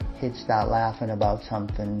he'd start laughing about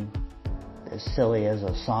something as silly as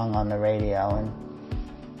a song on the radio, and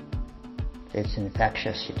it's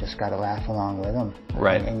infectious. You just got to laugh along with him.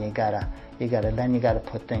 Right. And you gotta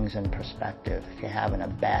put things in perspective. If you're having a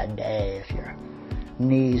bad day, if your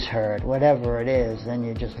knees hurt, whatever it is, then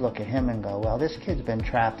you just look at him and go, well, this kid's been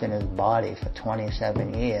trapped in his body for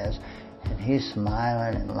 27 years, and he's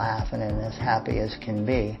smiling and laughing and as happy as can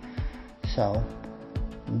be. So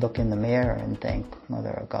look in the mirror and think,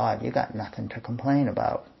 Mother of God, you got nothing to complain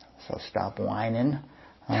about. So stop whining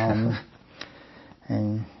and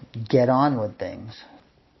get on with things.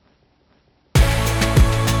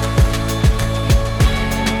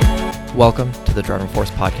 Welcome to the Driving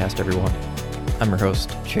Force Podcast, everyone. I'm your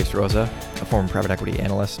host, Chase Rosa, a former private equity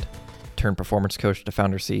analyst, turned performance coach to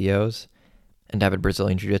founder CEOs, and avid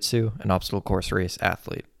Brazilian Jiu-Jitsu and obstacle course race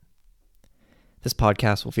athlete. This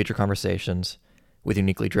podcast will feature conversations with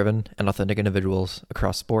uniquely driven and authentic individuals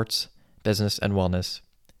across sports, business, and wellness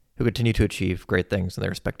who continue to achieve great things in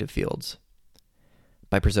their respective fields.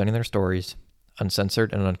 By presenting their stories,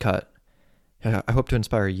 uncensored and uncut, I hope to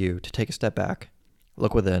inspire you to take a step back,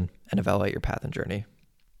 look within, and evaluate your path and journey.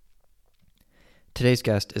 Today's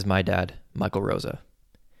guest is my dad, Michael Rosa.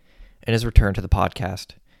 In his return to the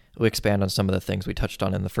podcast, we expand on some of the things we touched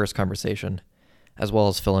on in the first conversation, as well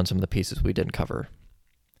as fill in some of the pieces we didn't cover.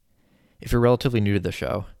 If you're relatively new to the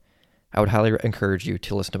show, I would highly encourage you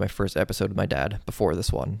to listen to my first episode with my dad before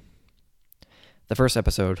this one. The first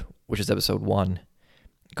episode, which is episode 1,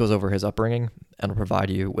 goes over his upbringing and will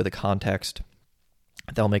provide you with a context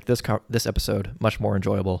that will make this episode much more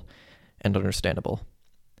enjoyable and understandable.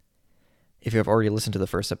 If you have already listened to the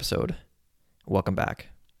first episode, welcome back.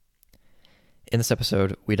 In this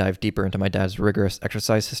episode, we dive deeper into my dad's rigorous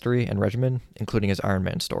exercise history and regimen, including his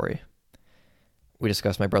Ironman story. We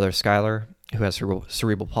discuss my brother Skylar, who has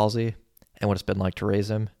cerebral palsy, and what it's been like to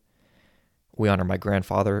raise him. We honor my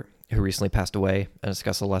grandfather, who recently passed away, and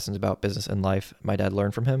discuss the lessons about business and life my dad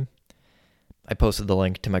learned from him. I posted the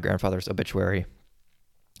link to my grandfather's obituary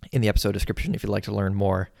in the episode description if you'd like to learn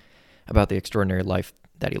more about the extraordinary life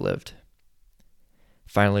that he lived.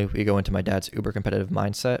 Finally, we go into my dad's uber competitive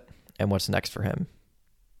mindset and what's next for him.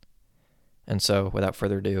 And so, without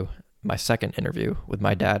further ado, my second interview with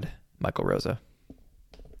my dad, Michael Rosa.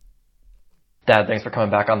 Dad, thanks for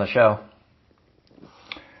coming back on the show.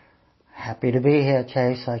 Happy to be here,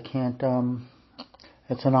 Chase. I can't,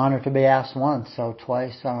 it's an honor to be asked once, so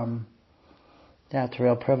twice, it's a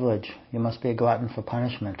real privilege. You must be a glutton for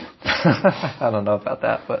punishment. I don't know about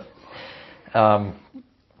that, but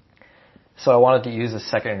so I wanted to use this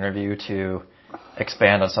second interview to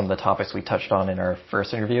expand on some of the topics we touched on in our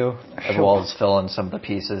first interview, as well as fill in some of the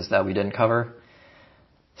pieces that we didn't cover.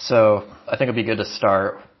 So I think it'd be good to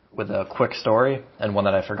start with a quick story, and one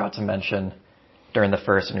that I forgot to mention during the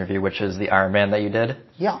first interview, which is the Ironman that you did.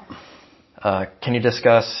 Yeah. Can you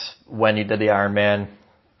discuss when you did the Ironman,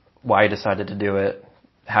 why you decided to do it,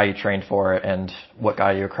 how you trained for it, and what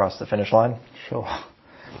got you across the finish line? Sure.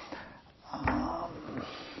 It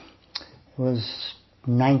was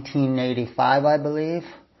 1985, I believe.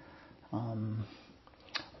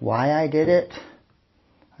 Why I did it?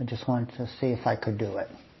 I just wanted to see if I could do it.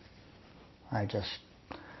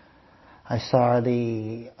 I saw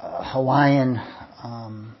the Hawaiian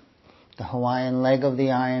leg of the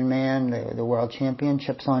Ironman, the World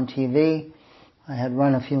Championships on TV. I had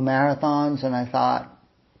run a few marathons, and I thought,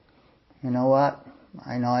 you know what?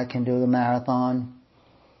 I know I can do the marathon.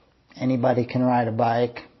 Anybody can ride a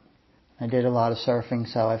bike. I did a lot of surfing,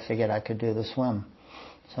 so I figured I could do the swim.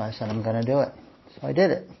 So I said, I'm going to do it. So I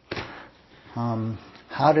did it.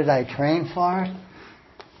 How did I train for it?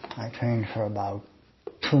 I trained for about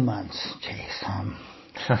 2 months, Chase.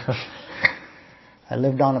 I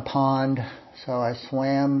lived on a pond, so I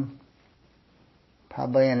swam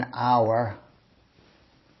probably an hour,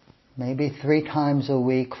 maybe 3 times a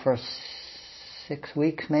week for 6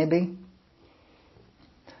 weeks, maybe.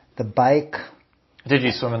 The bike. Did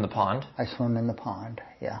you swim in the pond? I swim in the pond,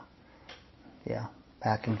 yeah. Yeah,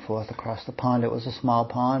 back and forth across the pond. It was a small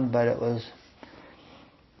pond, but I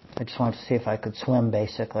just wanted to see if I could swim,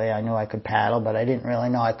 basically. I knew I could paddle, but I didn't really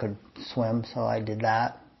know I could swim, so I did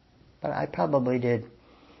that. But I probably did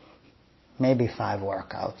maybe 5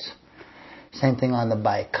 workouts. Same thing on the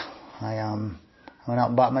bike. I went out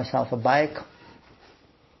and bought myself a bike.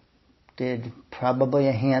 Did probably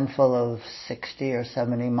a handful of 60 or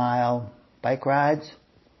 70 mile bike rides.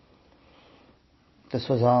 This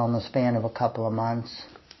was all in the span of a couple of months.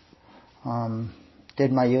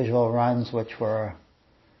 Did my usual runs, which were,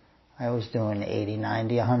 I was doing 80,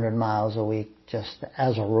 90, 100 miles a week just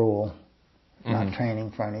as a rule, not training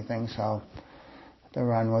for anything. So the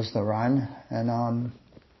run was the run, and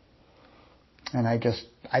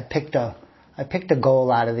I picked a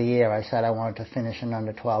goal out of the air. I said I wanted to finish in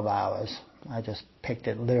under 12 hours. I just picked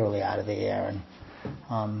it literally out of the air, and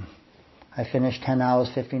I finished 10 hours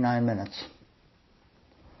 59 minutes.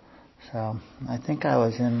 So I think I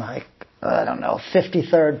was in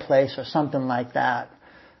 53rd place or something like that,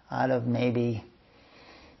 out of maybe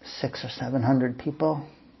 600 or 700 people.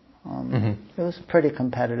 It was pretty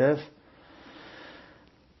competitive.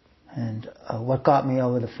 And what got me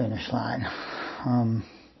over the finish line?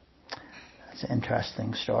 That's an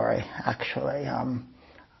interesting story, actually.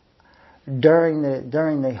 During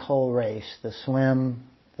the whole race, the swim,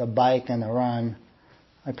 the bike, and the run,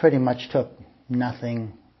 I pretty much took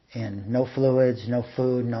nothing in. No fluids, no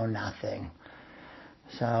food, no nothing.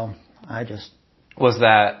 So I just... Was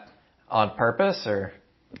that on purpose, or?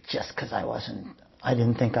 Just because I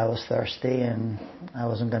didn't think I was thirsty, and I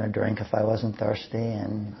wasn't going to drink if I wasn't thirsty,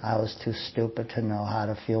 and I was too stupid to know how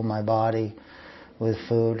to fuel my body with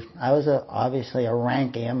food. I was obviously a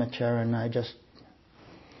rank amateur, and I just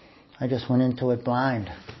went into it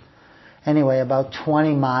blind. Anyway, about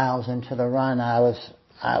 20 miles into the run, I was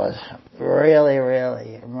really,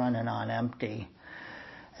 really running on empty.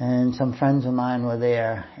 And some friends of mine were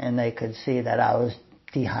there, and they could see that I was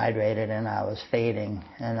dehydrated and I was fading.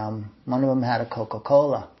 And one of them had a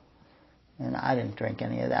Coca-Cola, and I didn't drink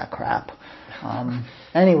any of that crap.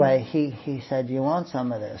 Anyway, he said, "Do you want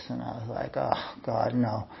some of this?" And I was like, "Oh, God,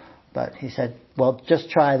 no." But he said, "Well, just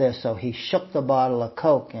try this." So he shook the bottle of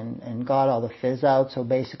Coke and got all the fizz out. So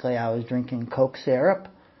basically I was drinking Coke syrup.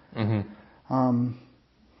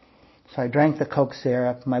 So I drank the Coke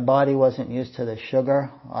syrup. My body wasn't used to the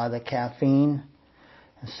sugar or the caffeine.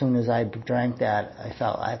 As soon as I drank that, I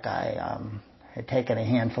felt like I had taken a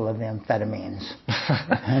handful of amphetamines.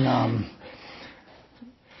 And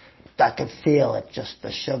I could feel it, just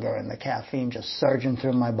the sugar and the caffeine just surging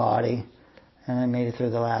through my body. And I made it through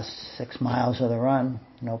the last 6 miles of the run,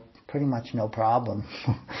 pretty much no problem.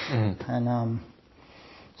 And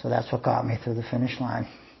so that's what got me through the finish line.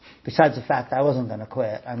 Besides the fact I wasn't going to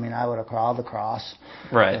quit. I mean, I would have crawled across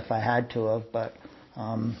if I had to have, but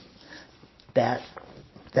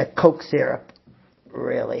that Coke syrup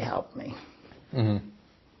really helped me.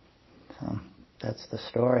 So that's the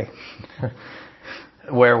story.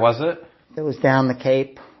 Where was it? It was down the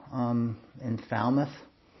Cape in Falmouth.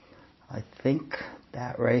 I think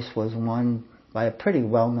that race was won by a pretty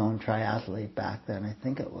well-known triathlete back then. I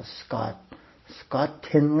think it was Scott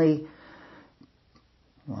Tinley.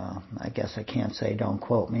 Well, I guess I can't say don't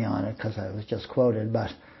quote me on it because I was just quoted,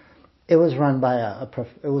 but it was won by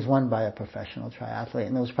a professional triathlete,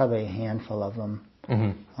 and there was probably a handful of them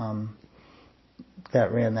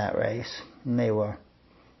that ran that race. And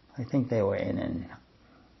I think they were in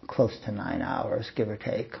close to 9 hours, give or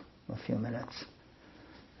take a few minutes.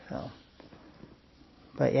 So,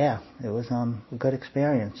 but yeah, it was a good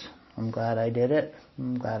experience. I'm glad I did it.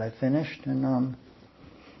 I'm glad I finished, and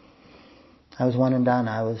I was one and done.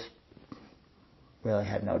 I really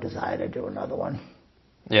had no desire to do another one.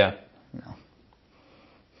 Yeah. No.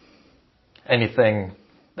 Anything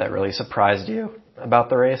that really surprised you about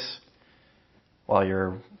the race while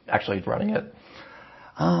you're actually running it?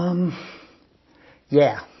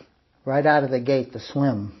 Yeah. Right out of the gate, the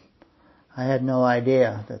swim. I had no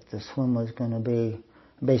idea that the swim was going to be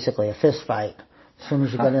basically a fist fight. As soon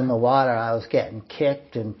as you got in the water, I was getting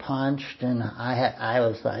kicked and punched, and I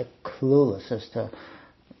was like clueless as to,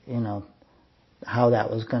 how that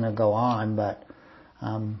was going to go on. But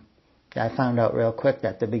I found out real quick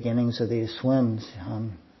that the beginnings of these swims,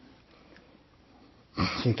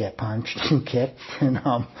 you get punched and kicked, and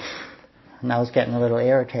I was getting a little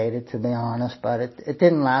irritated, to be honest. But it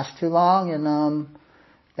didn't last too long, and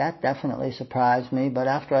that definitely surprised me. But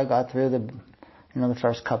after I got through the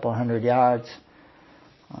first couple 100 yards.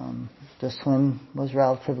 The swim was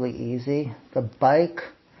relatively easy. The bike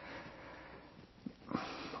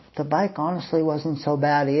honestly wasn't so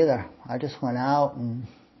bad either. I just went out and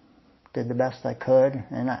did the best I could,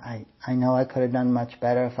 and I know I could have done much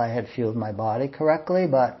better if I had fueled my body correctly,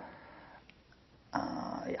 but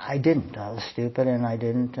I didn't. I was stupid and I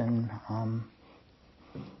didn't, and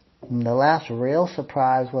the last real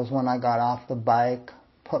surprise was when I got off the bike,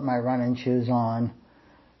 put my running shoes on,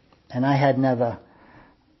 and I had never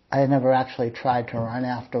actually tried to run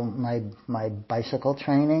after my bicycle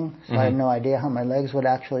training, so I had no idea how my legs would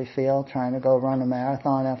actually feel trying to go run a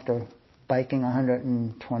marathon after biking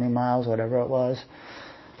 120 miles, whatever it was.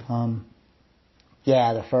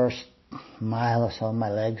 The first mile or so, my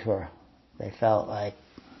legs they felt like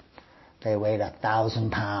They weighed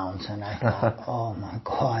 1,000 pounds, and I thought, oh my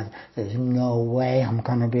God, there's no way I'm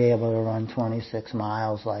going to be able to run 26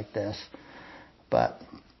 miles like this. But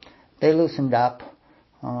they loosened up,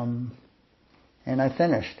 and I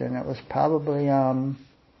finished, and it was probably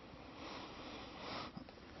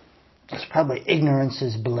ignorance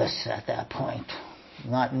is bliss at that point.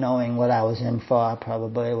 Not knowing what I was in for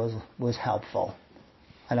probably was helpful.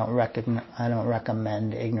 I don't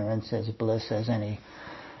recommend ignorance as bliss as any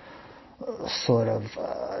sort of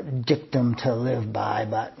dictum to live by,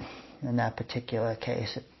 but in that particular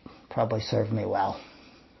case, it probably served me well.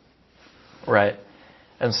 Right.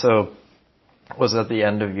 And so, was that the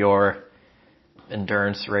end of your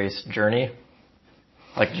endurance race journey?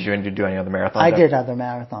 Like, did you do any other marathons? I did other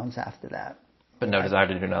marathons after that. But no desire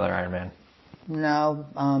to do another Ironman? No.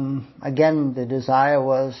 Again, the desire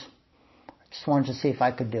was, I just wanted to see if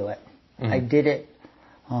I could do it. Mm-hmm. I did it.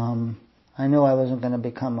 I knew I wasn't going to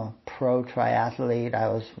become a pro triathlete. I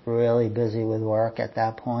was really busy with work at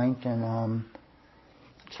that point, and I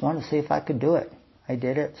just wanted to see if I could do it. I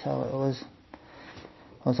did it, so it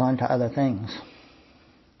was on to other things.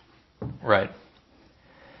 Right.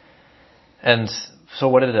 And so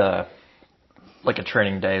what did a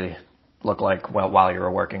training day look like while you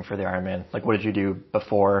were working for the Ironman? Like, what did you do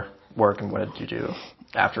before work, and what did you do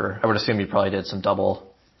after? I would assume you probably did some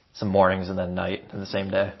mornings and then night in the same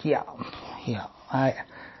day. Yeah.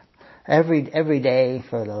 Every day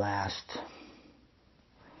for the last,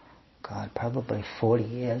 probably 40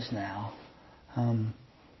 years now,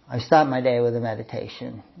 I start my day with a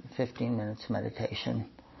meditation, 15 minutes meditation.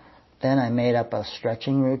 Then I made up a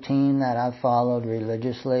stretching routine that I've followed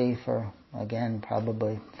religiously for, again,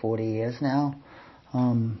 probably 40 years now.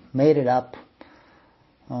 Made it up.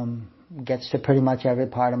 Gets to pretty much every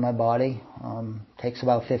part of my body. Takes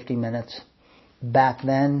about 50 minutes. Back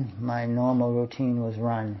then, my normal routine was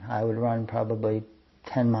run. I would run probably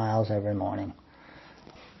 10 miles every morning.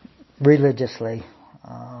 Religiously,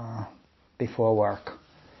 before work.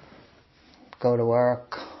 Go to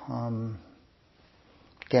work,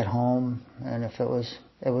 get home, and if it was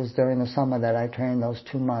during the summer that I trained those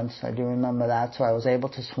 2 months, I do remember that, so I was able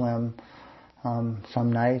to swim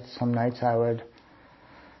some nights I would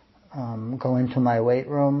go into my weight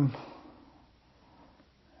room,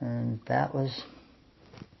 and that was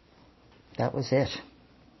it.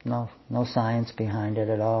 No science behind it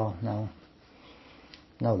at all. No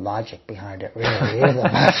logic behind it really either.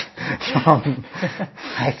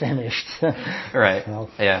 I finished. Right. So,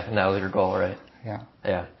 yeah, and that was your goal, right? Yeah.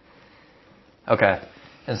 Yeah. Okay.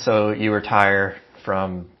 And so you retire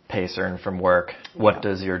from Pacer and from work. What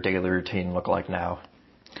does your daily routine look like now?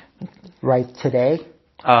 Right today?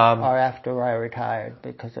 Or after I retired,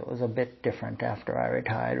 because it was a bit different after I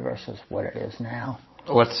retired versus what it is now.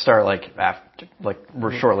 Let's start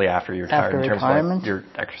shortly after you retired, in terms retirement? of your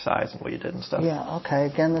exercise and what you did and stuff. Yeah, okay.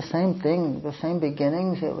 Again, the same thing, the same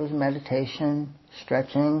beginnings. It was meditation,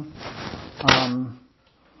 stretching.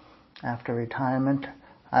 After retirement,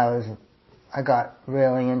 I got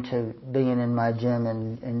really into being in my gym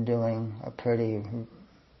and doing a pretty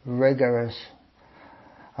rigorous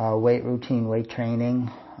weight routine, weight training.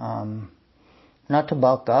 Not to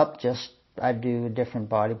bulk up, just I do different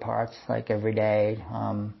body parts like every day.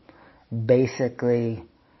 Basically,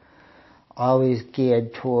 always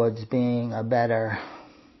geared towards being a better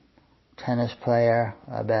tennis player,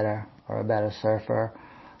 a better surfer,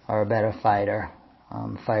 or a better fighter.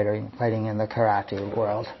 Fighting in the karate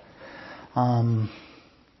world. So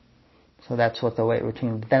that's what the weight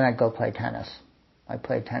routine. Then I'd go play tennis. I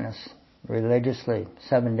played tennis religiously,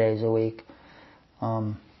 7 days a week.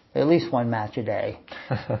 At least one match a day.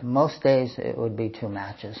 Most days it would be 2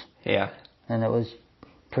 matches. Yeah. And it was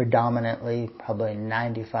predominantly probably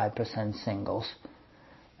 95% singles.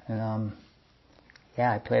 And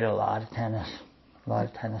I played a lot of tennis.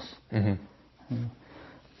 Mm-hmm.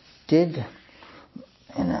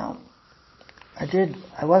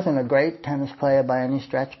 I wasn't a great tennis player by any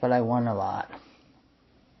stretch, but I won a lot.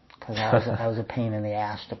 Because I was a pain in the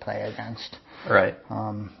ass to play against. Right.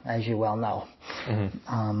 As you well know.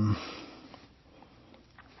 Mm-hmm.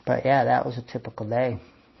 But yeah, that was a typical day.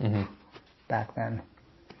 Mm-hmm. Back then.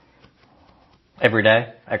 Every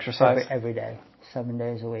day? Exercise? Every day. 7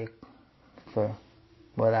 days a week.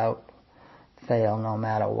 Without fail, no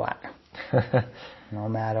matter what. No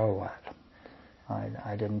matter what.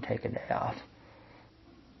 I didn't take a day off.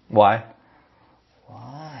 Why?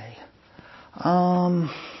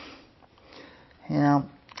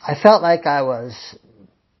 I felt like I was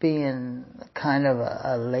being kind of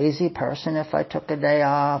a lazy person if I took a day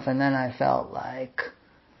off, and then I felt like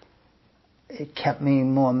it kept me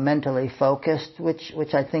more mentally focused,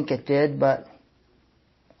 which I think it did, but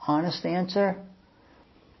honest answer,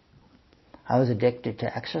 I was addicted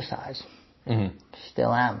to exercise. Mm-hmm.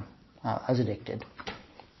 Still am. I was addicted.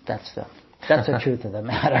 That's the truth of the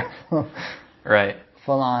matter. Right.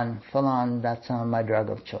 Full on, that's my drug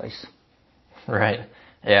of choice. Right.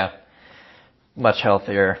 Yeah. Much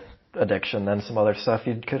healthier addiction than some other stuff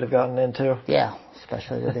you could have gotten into. Yeah,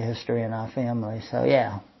 especially with the history in our family. So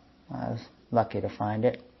yeah, I was lucky to find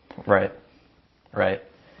it. Right. Right.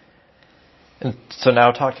 And so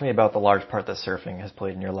now talk to me about the large part that surfing has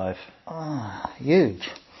played in your life. Huge.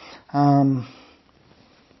 I'll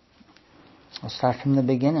start from the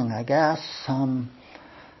beginning, I guess.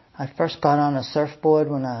 I first got on a surfboard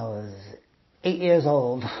when I was 8 years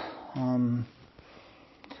old.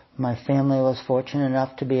 My family was fortunate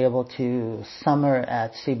enough to be able to summer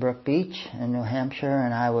at Seabrook Beach in New Hampshire,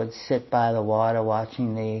 and I would sit by the water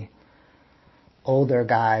watching the older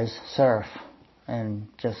guys surf and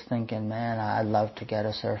just thinking, man, I'd love to get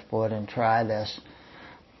a surfboard and try this.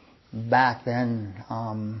 Back then,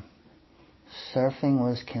 surfing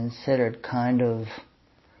was considered kind of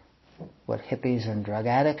what hippies and drug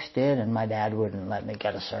addicts did, and my dad wouldn't let me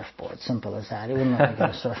get a surfboard. Simple as that. He wouldn't let me get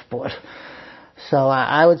a surfboard. So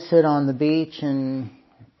I would sit on the beach, and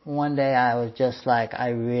one day I was just like, I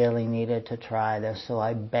really needed to try this. So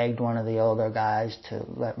I begged one of the older guys to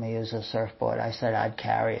let me use a surfboard. I said I'd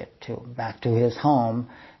carry it back to his home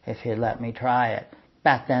if he'd let me try it.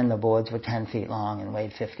 Back then the boards were 10 feet long and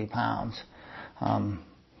weighed 50 pounds.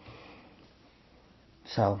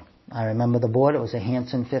 So I remember the board. It was a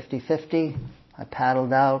Hansen 50-50. I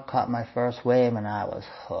paddled out, caught my first wave, and I was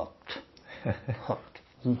hooked.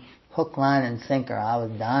 Hook, line, and sinker. I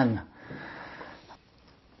was done.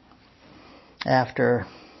 After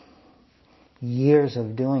years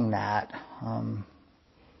of doing that, I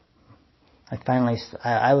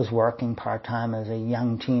was working part-time as a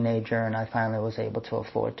young teenager, and I finally was able to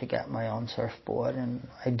afford to get my own surfboard, and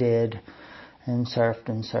I did, and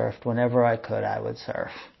surfed. Whenever I could, I would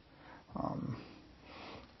surf.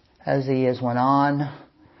 As the years went on,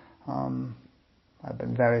 I've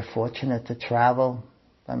been very fortunate to travel.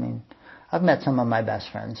 I mean, I've met some of my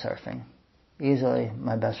best friends surfing. Easily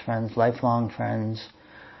my best friends, lifelong friends.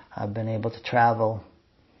 I've been able to travel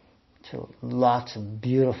to lots of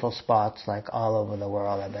beautiful spots like all over the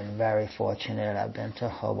world. I've been very fortunate. I've been to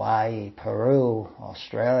Hawaii, Peru,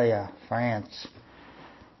 Australia, France,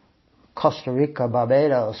 Costa Rica,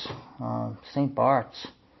 Barbados, St. Bart's,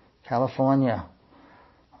 California.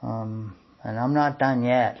 And I'm not done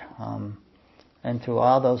yet. And through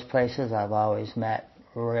all those places, I've always met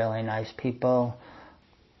really nice people.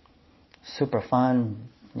 Super fun,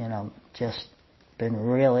 just been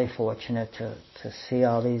really fortunate to see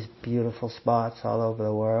all these beautiful spots all over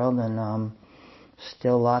the world, and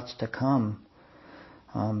still lots to come.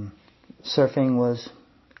 Surfing was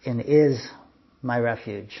and is my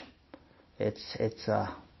refuge. It's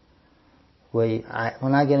when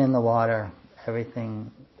I get in the water,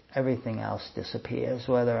 everything else disappears.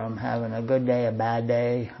 Whether I'm having a good day, a bad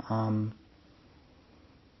day, when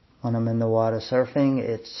I'm in the water surfing,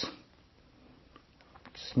 it's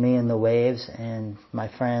me and the waves and my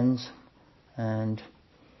friends, and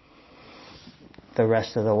the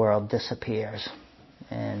rest of the world disappears.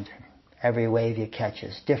 And every wave you catch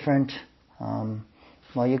is different.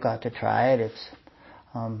 Well, you got to try it. It's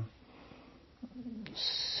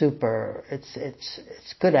super.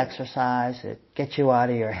 It's good exercise. It gets you out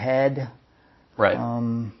of your head. Right.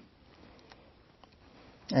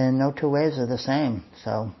 And no two waves are the same.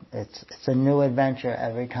 So it's a new adventure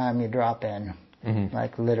every time you drop in. Mm-hmm.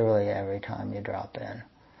 Like literally every time you drop in.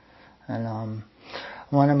 And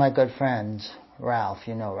one of my good friends, Ralph,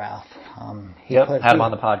 you know Ralph. Had him on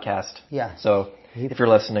the podcast. Yeah. So if you're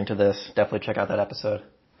listening to this, definitely check out that episode.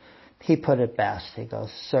 He put it best. He goes,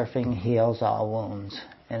 surfing heals all wounds.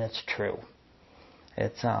 And it's true.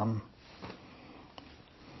 It's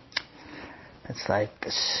like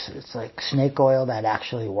snake oil that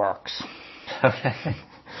actually works. Okay.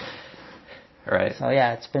 Right. So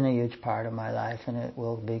yeah, it's been a huge part of my life, and it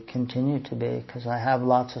will continue to be, because I have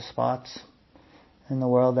lots of spots in the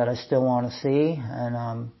world that I still want to see,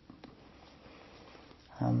 and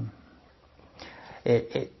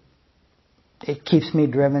it keeps me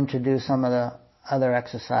driven to do some of the other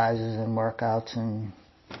exercises and workouts and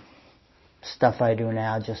stuff I do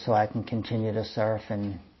now, just so I can continue to surf.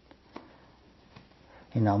 And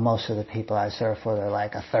most of the people I surf with are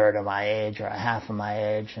like a third of my age or a half of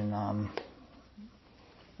my age, and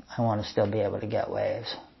I want to still be able to get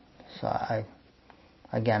waves. So a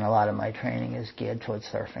lot of my training is geared towards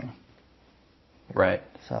surfing. Right.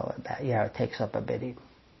 So that, yeah, it takes up a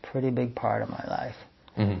pretty big part of my life.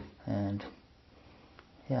 Mm-hmm. And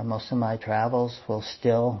yeah, most of my travels will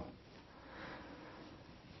still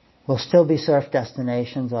be surf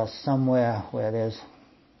destinations or somewhere where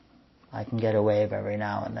I can get a wave every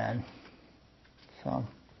now and then. So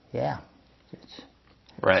yeah, it's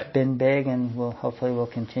been big, and hopefully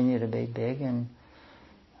will continue to be big, and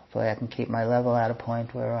hopefully I can keep my level at a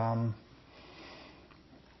point where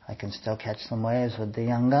I can still catch some waves with the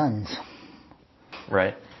young guns.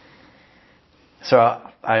 Right. So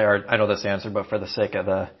I know this answer, but for the sake of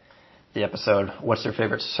the episode, what's your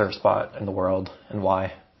favorite surf spot in the world and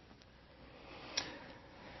why?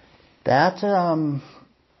 That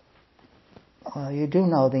well, you do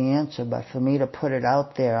know the answer, but for me to put it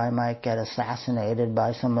out there, I might get assassinated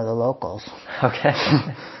by some of the locals. Okay.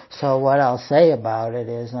 So what I'll say about it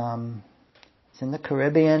is, it's in the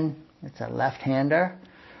Caribbean. It's a left-hander,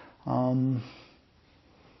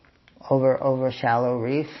 over shallow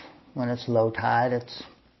reef. When it's low tide,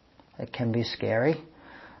 it can be scary,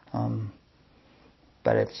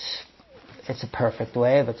 but it's a perfect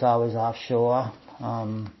wave. It's always offshore.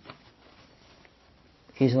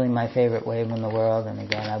 Easily my favorite wave in the world, and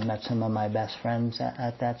again, I've met some of my best friends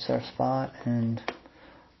at that surf spot, and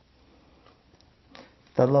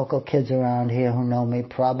the local kids around here who know me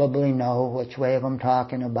probably know which wave I'm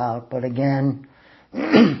talking about, but again,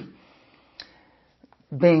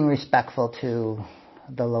 being respectful to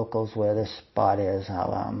the locals where this spot is,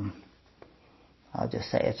 I'll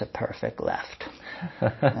just say it's a perfect left.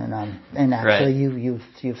 And actually, right.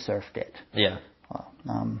 you've surfed it. Yeah. Well,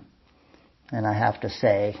 and I have to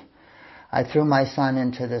say, I threw my son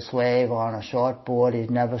into this wave on a short board.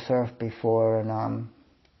 He'd never surfed before, and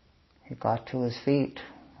he got to his feet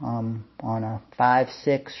on a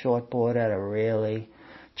 5'6" short board at a really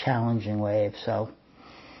challenging wave. So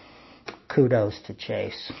kudos to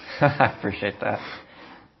Chase. I appreciate that.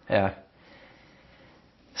 Yeah.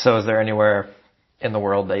 So is there anywhere in the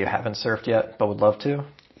world that you haven't surfed yet but would love to?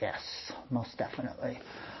 Yes, most definitely.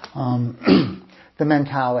 The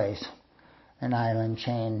Mentawais, an island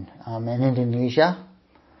chain in Indonesia.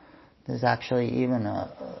 There's actually even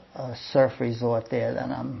a surf resort there that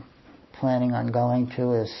I'm planning on going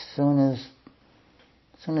to as soon as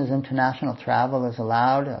international travel is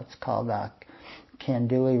allowed. It's called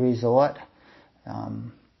Kandui Resort.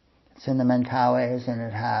 It's in the Mentawais, and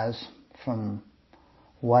it has, from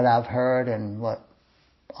what I've heard and what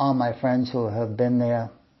all my friends who have been there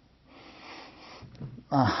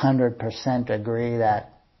 100% agree, that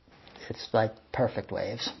it's like perfect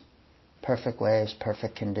waves, perfect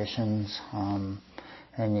conditions, and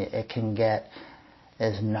it can get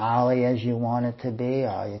as gnarly as you want it to be,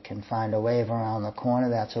 or you can find a wave around the corner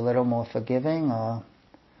that's a little more forgiving, or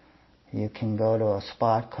you can go to a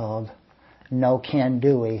spot called No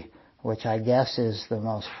Kandui, which I guess is the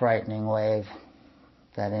most frightening wave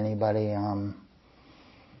that anybody,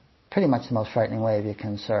 pretty much the most frightening wave you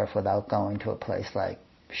can surf without going to a place like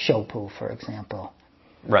Shopu, for example.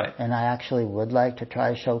 Right. And I actually would like to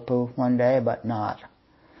try Shopu one day, but not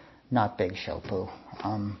big Shopu.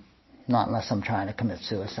 Not unless I'm trying to commit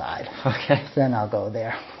suicide. Okay. Then I'll go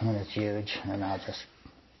there when it's huge, and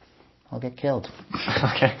I'll get killed.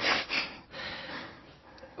 Okay.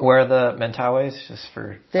 Where are the Mentawais? Just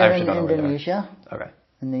for they're in Indonesia. Okay.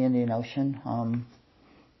 In the Indian Ocean.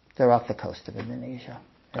 They're off the coast of Indonesia.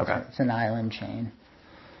 It's an island chain,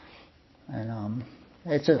 and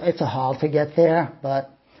it's a haul to get there, but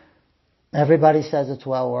everybody says it's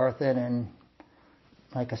well worth it. And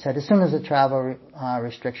like I said, as soon as the travel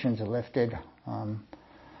restrictions are lifted,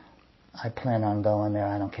 I plan on going there.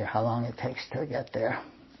 I don't care how long it takes to get there.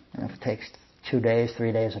 And if it takes 2 days,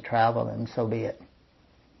 3 days of travel, then so be it.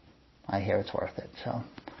 I hear it's worth it. So I'm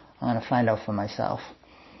going to find out for myself.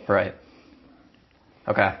 Right.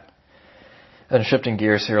 Okay. And shifting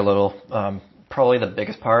gears here a little, probably the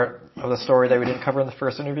biggest part of the story that we didn't cover in the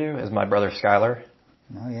first interview is my brother Skylar.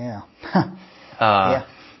 Oh, yeah. Yeah.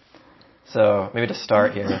 So maybe to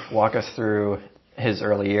start here, walk us through his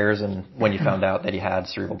early years and when you found out that he had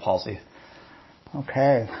cerebral palsy.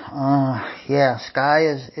 Okay. Yeah,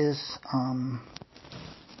 Sky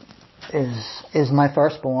is my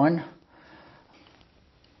firstborn.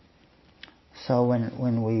 So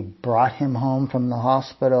when we brought him home from the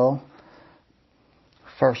hospital,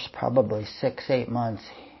 first probably 6-8 months,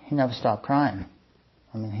 he never stopped crying.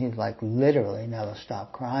 I mean, he literally never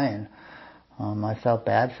stopped crying. I felt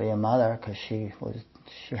bad for your mother because she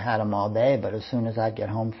had him all day, but as soon as I'd get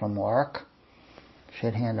home from work,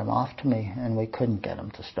 she'd hand him off to me, and we couldn't get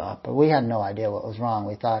him to stop. But we had no idea what was wrong.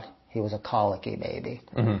 We thought he was a colicky baby,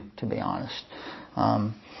 to be honest.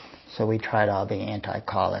 So we tried all the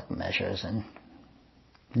anti-colic measures, and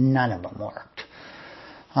none of them worked.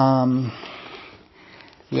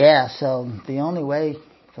 So the only way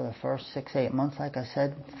for the first 6-8 months, like I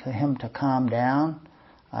said, for him to calm down,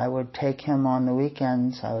 I would take him on the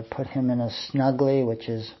weekends. I would put him in a Snuggly, which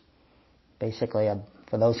is basically,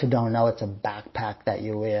 for those who don't know, it's a backpack that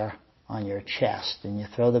you wear on your chest, and you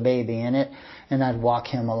throw the baby in it, and I'd walk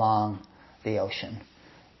him along the ocean.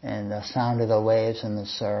 And the sound of the waves and the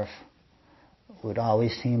surf would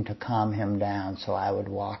always seem to calm him down, so I would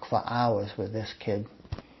walk for hours with this kid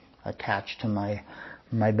attached to my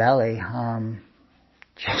belly,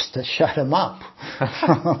 just to shut him up.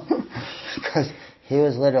 Because he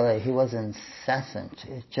was incessant.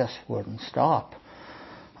 It just wouldn't stop.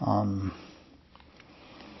 And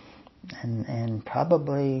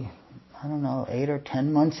probably, 8 or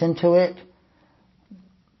 10 months into it,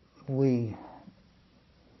 we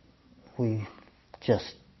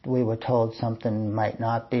were told something might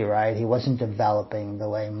not be right. He wasn't developing the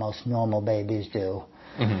way most normal babies do.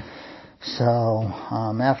 Mm-hmm. So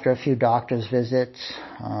after a few doctor's visits,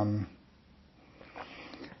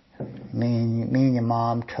 me and your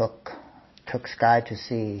mom took Sky to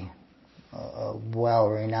see a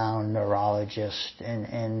well-renowned neurologist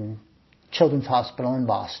in Children's Hospital in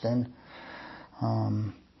Boston.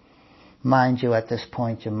 Mind you, at this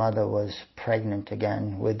point, your mother was pregnant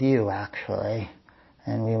again with you, actually.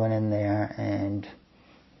 And we went in there, and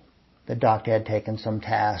the doctor had taken some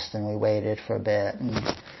tests, and we waited for a bit.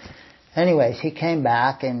 And anyways, he came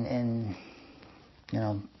back and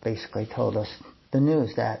basically told us the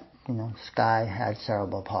news that, Sky had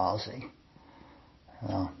cerebral palsy.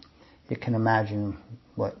 Well, you can imagine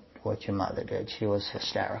what your mother did. She was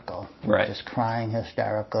hysterical. Right. Just crying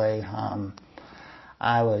hysterically.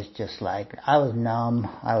 I was I was numb.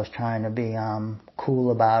 I was trying to be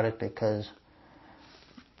cool about it because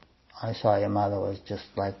I saw your mother was just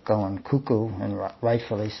going cuckoo, and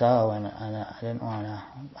rightfully so, and I didn't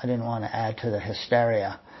want to add to the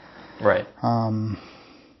hysteria. Right.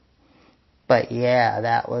 But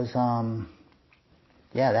that was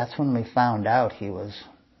that's when we found out he was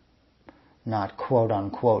not quote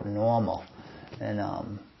unquote normal, and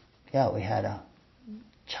we had a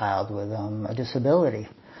child with a disability.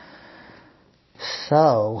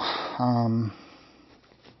 So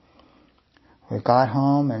we got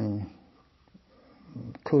home, and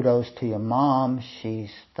kudos to your mom, she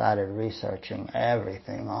started researching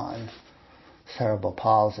everything on cerebral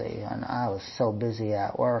palsy, and I was so busy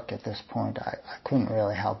at work at this point I couldn't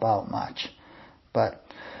really help out much. But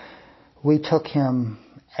we took him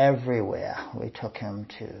everywhere. We took him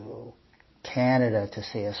to Canada to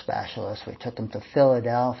see a specialist. We took him to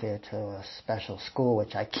Philadelphia to a special school,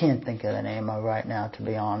 which I can't think of the name of right now, to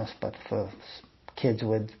be honest, but for kids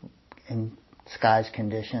in Sky's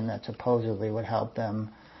condition that supposedly would help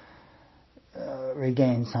them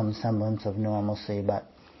regain some semblance of normalcy, but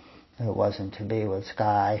it wasn't to be with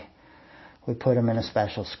Sky. We put him in a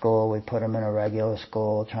special school. We put him in a regular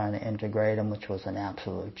school, trying to integrate him, which was an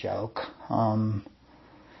absolute joke.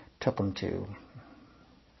 Took him to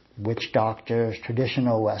witch doctors,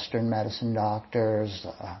 traditional Western medicine doctors,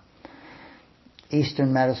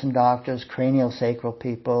 Eastern medicine doctors, craniosacral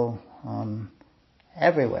people,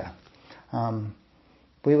 everywhere.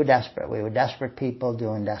 We were desperate. We were desperate people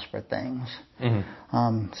doing desperate things.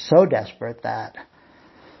 Mm-hmm. So desperate that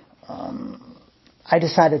I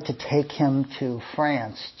decided to take him to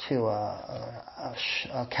France, to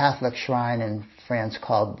a Catholic shrine in France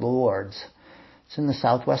called Lourdes. It's in the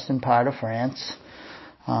southwestern part of France.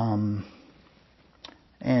 And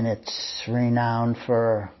it's renowned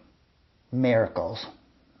for miracles.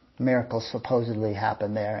 Miracles supposedly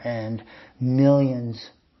happen there, and millions,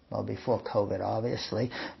 well, before COVID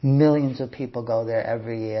obviously, millions of people go there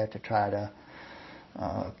every year to try to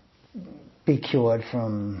be cured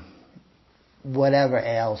from whatever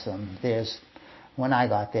ails them. When I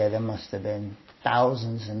got there must have been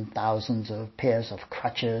thousands and thousands of pairs of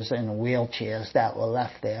crutches and wheelchairs that were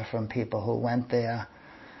left there from people who went there,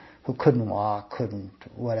 who couldn't walk,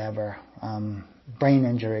 whatever, brain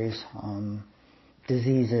injuries,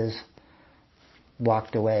 diseases,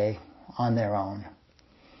 walked away on their own.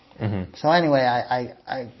 Mm-hmm. So anyway,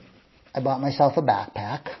 I bought myself a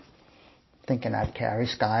backpack, thinking I'd carry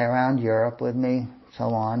Sky around Europe with me, so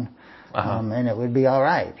on, and it would be all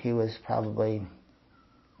right. He was probably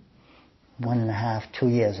 1.5, 2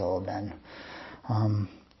 years old then.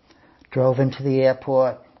 Drove into the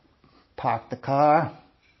airport, parked the car,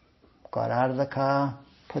 got out of the car,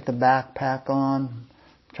 put the backpack on,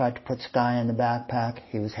 tried to put Sky in the backpack.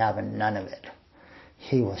 He was having none of it.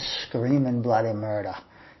 He was screaming bloody murder.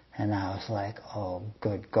 And I was like, oh,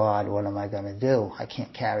 good God, what am I going to do? I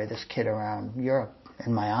can't carry this kid around Europe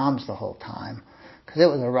in my arms the whole time. Because it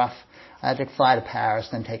was I had to fly to Paris,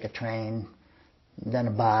 then take a train, then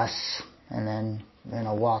a bus, and then,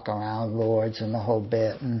 walk around Lourdes and the whole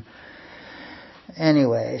bit. And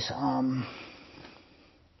anyways,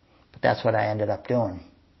 but that's what I ended up doing.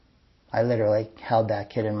 I literally held that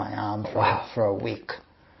kid in my arms for a week.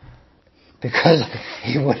 Because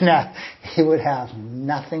he would have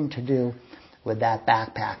nothing to do with that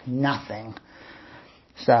backpack, nothing.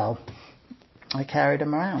 So I carried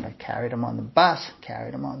him around. I carried him on the bus,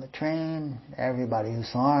 carried him on the train. Everybody who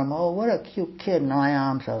saw him, oh, what a cute kid. And my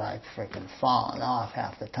arms are like freaking falling off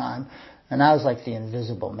half the time. And I was like the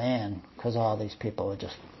invisible man, because all these people were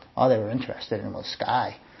all they were interested in was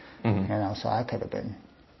Sky. Mm-hmm. So I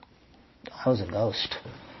was a ghost.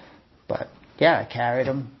 But yeah, I carried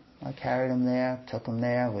him there, took him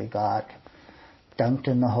there. We got dunked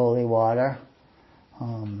in the holy water.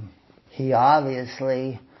 He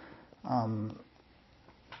obviously,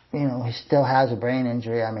 he still has a brain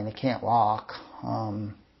injury. I mean, he can't walk.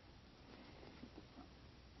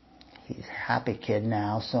 He's a happy kid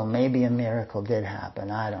now, so maybe a miracle did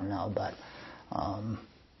happen. I don't know, but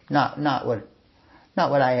not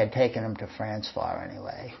what I had taken him to France for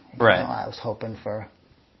anyway. Right. I was hoping for,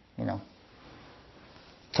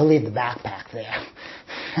 to leave the backpack there.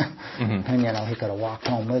 Mm-hmm. And, he could have walked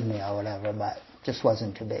home with me or whatever, but just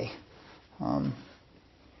wasn't to be.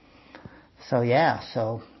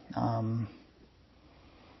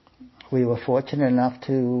 We were fortunate enough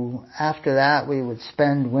to, after that, we would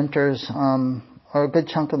spend winters, or a good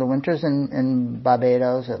chunk of the winters in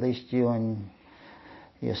Barbados, at least you and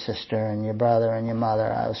your sister and your brother and your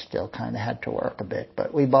mother. I was still kind of had to work a bit,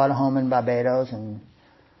 but we bought a home in Barbados and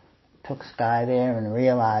took Sky there and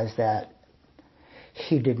realized that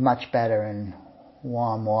he did much better in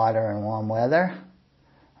warm water and warm weather,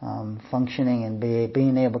 functioning and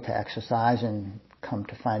being able to exercise, and come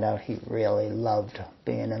to find out he really loved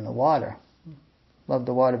being in the water. Loved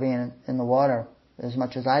the water, being in the water as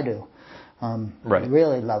much as I do. Right.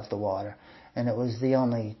 Really loved the water. And it was the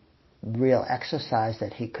only real exercise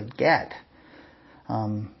that he could get.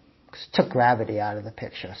 'Cause it took gravity out of the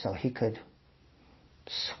picture, so he could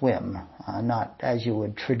swim, not as you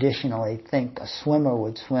would traditionally think a swimmer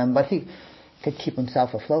would swim, but he could keep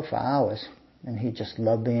himself afloat for hours, and he just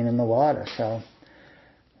loved being in the water. So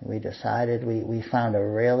we decided, we found a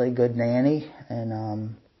really good nanny,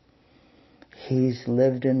 and he's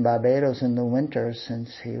lived in Barbados in the winter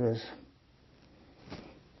since he was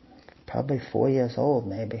probably 4 years old,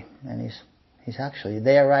 maybe, and he's actually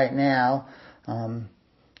there right now.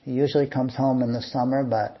 He usually comes home in the summer,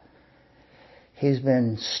 but he's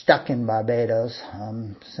been stuck in Barbados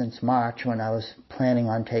since March, when I was planning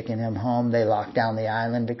on taking him home. They locked down the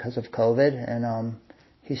island because of COVID, and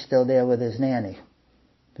he's still there with his nanny.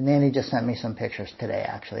 The nanny just sent me some pictures today,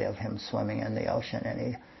 actually, of him swimming in the ocean, and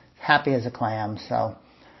he's happy as a clam, so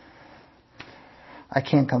I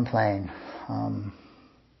can't complain.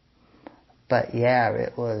 But yeah,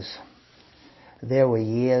 there were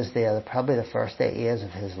years there, probably the first 8 years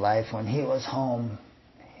of his life, when he was home.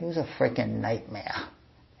 He was a freaking nightmare.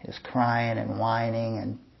 He was crying and whining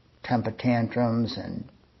and temper tantrums, and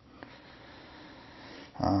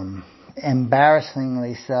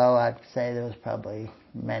embarrassingly so, I'd say there was probably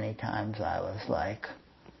many times I was like,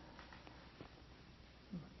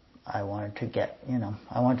 I wanted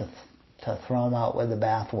to throw him out with the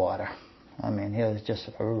bathwater. I mean, he was just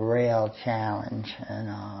a real challenge, and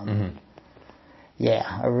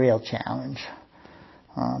a real challenge.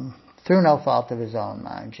 Through no fault of his own,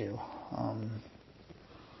 mind you.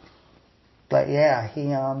 But yeah,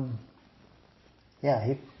 he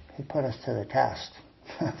put us to the test,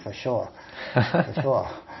 for sure. For sure.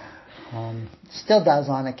 Still does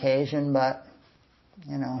on occasion, but,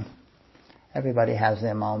 everybody has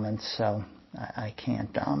their moments, so I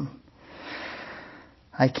can't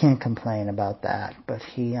complain about that. But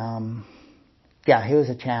he was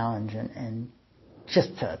a challenge, and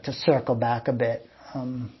just to circle back a bit,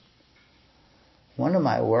 one of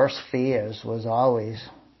my worst fears was always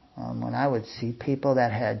when I would see people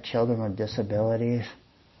that had children with disabilities,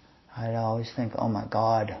 I'd always think, oh my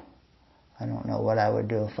God, I don't know what I would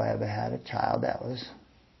do if I ever had a child that was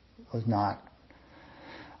not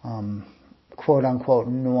quote unquote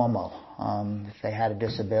normal. If they had a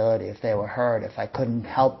disability, if they were hurt, if I couldn't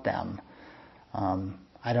help them,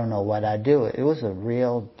 I don't know what I'd do. It was a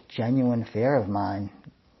real, genuine fear of mine.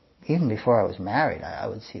 Even before I was married, I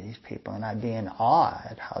would see these people, and I'd be in awe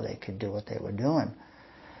at how they could do what they were doing.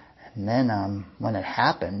 And then when it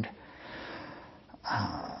happened,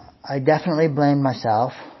 I definitely blamed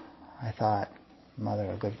myself. I thought,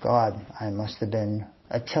 Mother of good God, I must have been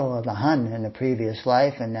Attila the Hun in a previous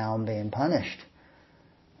life, and now I'm being punished.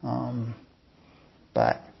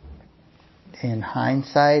 But in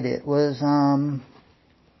hindsight, it was,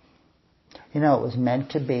 it was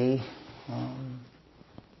meant to be.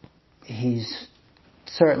 He's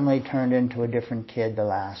certainly turned into a different kid the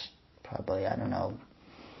last, probably,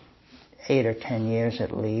 8 or 10 years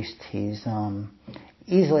at least. He's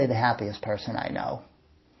easily the happiest person I know.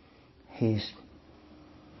 He's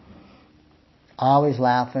always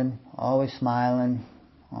laughing, always smiling,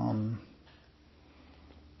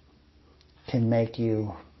 can make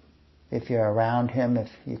you, if you're around him, if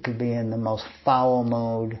you could be in the most foul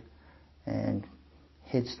mood and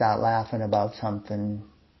he'd start laughing about something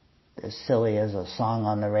as silly as a song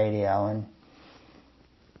on the radio, and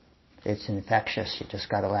it's infectious. You just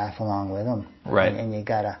got to laugh along with him. Right. And you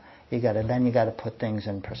gotta put things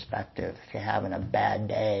in perspective. If you're having a bad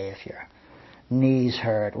day, if your knees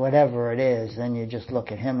hurt, whatever it is, then you just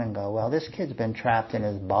look at him and go, well, this kid's been trapped in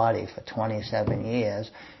his body for 27 years,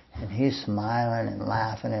 and he's smiling and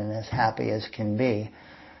laughing and as happy as can be.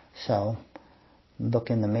 So look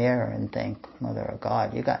in the mirror and think, Mother of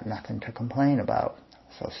God, you got nothing to complain about.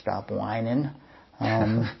 So stop whining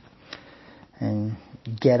and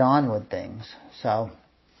get on with things. So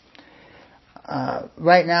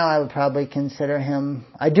right now I would probably consider him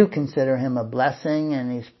a blessing,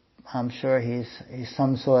 and I'm sure he's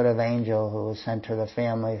some sort of angel who was sent to the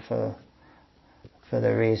family for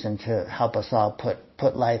the reason to help us all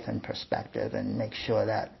put life in perspective and make sure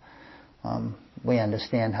that we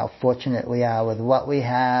understand how fortunate we are with what we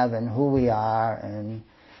have and who we are and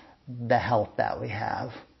the health that we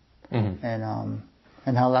have,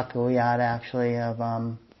 and how lucky we are to actually have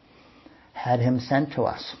had him sent to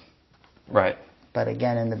us. Right. But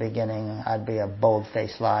again, in the beginning, I'd be a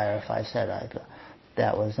bold-faced liar if I said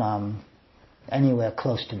that was anywhere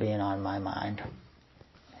close to being on my mind.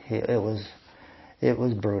 It was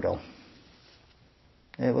brutal.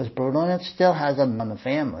 It was brutal, and it still has on the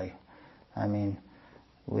family. I mean,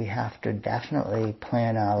 we have to definitely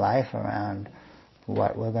plan our life around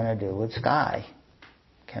what we're going to do with Sky.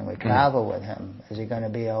 Can we travel with him? Is he going to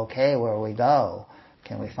be okay where we go?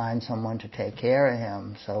 Can we find someone to take care of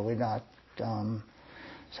him so we're not,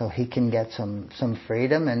 so he can get some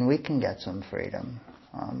freedom and we can get some freedom?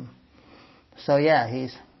 So yeah,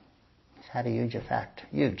 he's had a huge effect.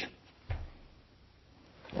 Huge.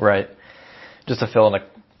 Right. Just to fill in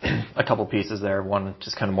a couple pieces there. One,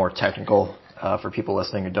 just kind of more technical for people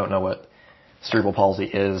listening who don't know what cerebral palsy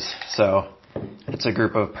is. So it's a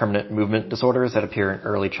group of permanent movement disorders that appear in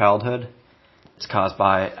early childhood. It's caused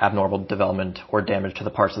by abnormal development or damage to the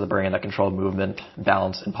parts of the brain that control movement,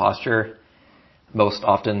 balance, and posture. Most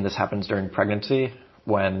often this happens during pregnancy,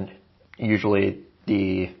 when usually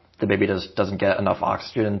the baby doesn't get enough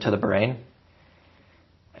oxygen to the brain.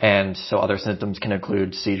 And so other symptoms can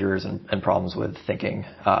include seizures and problems with thinking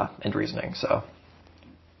and reasoning. So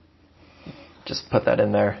just put that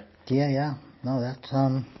in there. Yeah. No,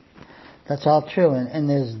 that's all true. And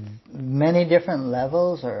there's many different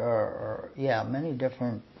levels many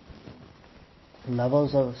different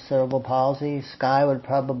levels of cerebral palsy. Sky would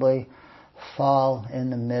probably fall in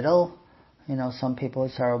the middle. Some people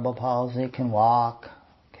with cerebral palsy can walk,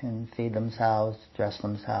 can feed themselves, dress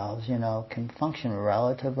themselves, can function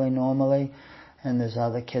relatively normally. And there's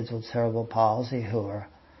other kids with cerebral palsy who are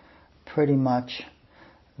pretty much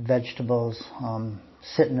vegetables,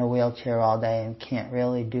 sit in a wheelchair all day and can't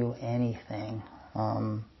really do anything.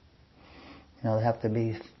 They have to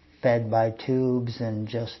be fed by tubes and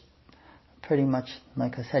just pretty much,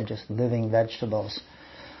 like I said, just living vegetables.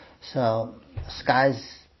 So Sky's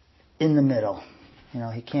in the middle.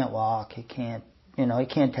 He can't walk, he can't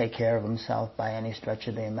take care of himself by any stretch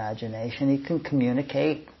of the imagination. He can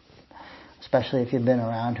communicate, especially if you've been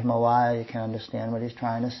around him a while, you can understand what he's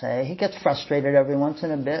trying to say. He gets frustrated every once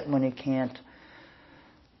in a bit when he can't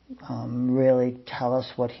really tell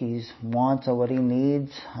us what he wants or what he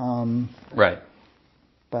needs. Right.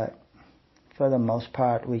 But for the most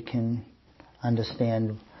part, we can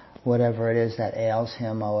understand whatever it is that ails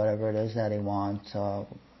him or whatever it is that he wants or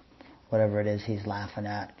whatever it is he's laughing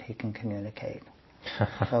at, he can communicate.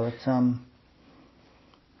 So it's,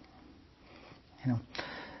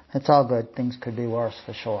 it's all good. Things could be worse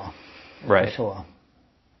for sure. Right. For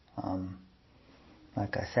sure.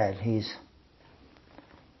 Like I said,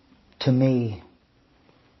 to me,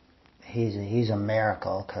 he's a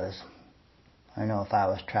miracle, because I know if I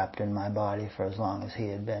was trapped in my body for as long as he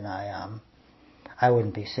had been, I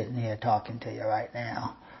wouldn't be sitting here talking to you right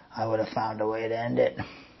now. I would have found a way to end it.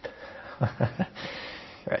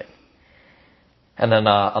 Right. And then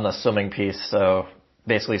on the swimming piece, so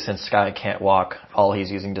basically since Sky can't walk, all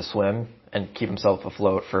he's using to swim and keep himself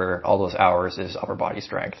afloat for all those hours is upper body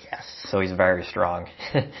strength. Yes. So he's very strong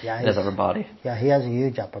in his upper body. Yeah, he has a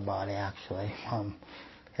huge upper body, actually.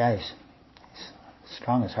 He's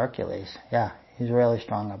strong as Hercules. Yeah, he's a really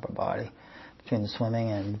strong upper body. Between the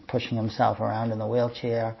swimming and pushing himself around in the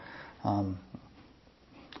wheelchair,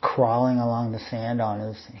 crawling along the sand on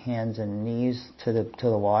his hands and knees to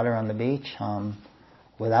the water on the beach,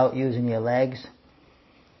 without using your legs.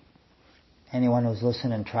 Anyone who's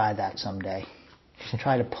listening, try that someday. Just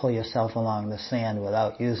try to pull yourself along the sand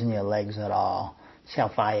without using your legs at all. See how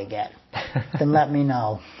far you get. Then let me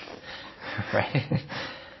know. Right.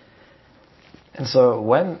 And so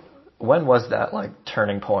when was that like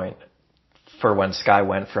turning point for when Sky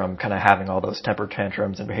went from kind of having all those temper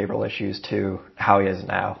tantrums and behavioral issues to how he is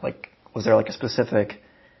now? Like, was there like a specific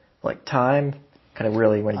like time kind of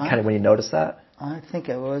really when you noticed that? I think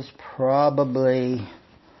it was probably,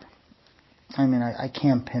 I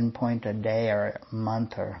can't pinpoint a day or a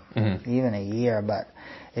month or even a year, but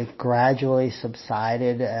it gradually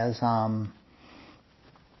subsided as I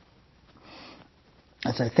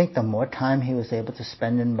think the more time he was able to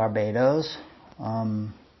spend in Barbados, it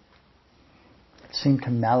seemed to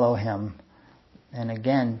mellow him. And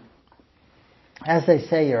again, as they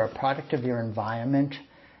say, you're a product of your environment,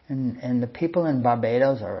 and the people in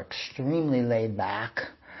Barbados are extremely laid back.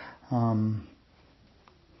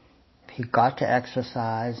 He got to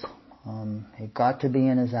exercise. He got to be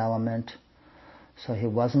in his element, so he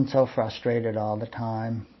wasn't so frustrated all the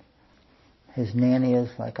time. His nanny is,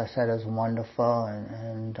 like I said, is wonderful,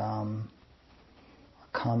 and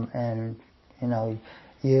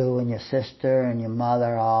you and your sister and your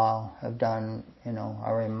mother all have done,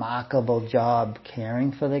 a remarkable job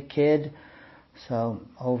caring for the kid. So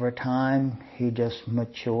over time, he just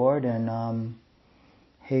matured and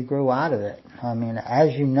he grew out of it.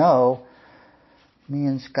 As you know, me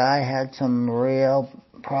and Sky had some real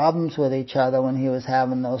problems with each other when he was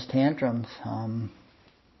having those tantrums.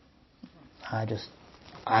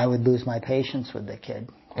 I would lose my patience with the kid,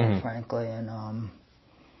 quite frankly, and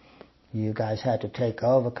you guys had to take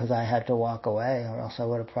over because I had to walk away, or else I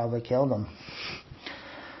would have probably killed him.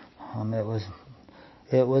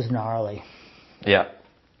 It was gnarly. Yeah.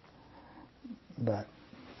 But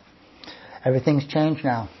everything's changed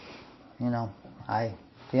now. The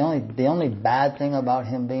only bad thing about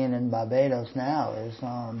him being in Barbados now is,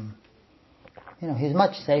 he's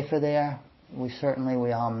much safer there. We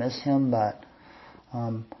all miss him, but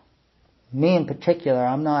me in particular,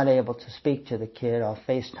 I'm not able to speak to the kid or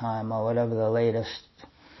FaceTime or whatever the latest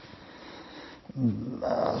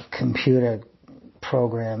computer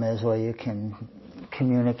program is where you can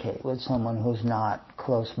communicate with someone who's not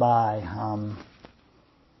close by.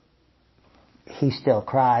 He still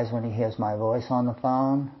cries when he hears my voice on the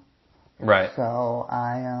phone. Right. So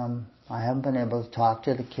I haven't been able to talk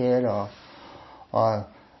to the kid or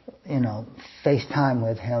FaceTime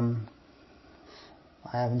with him.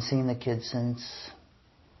 I haven't seen the kid since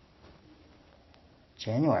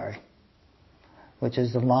January, which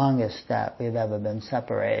is the longest that we've ever been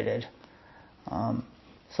separated.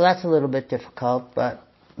 So that's a little bit difficult, but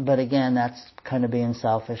again, that's kind of being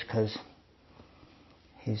selfish because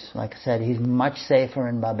like I said, he's much safer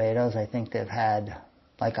in Barbados. I think they've had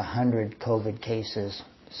like 100 COVID cases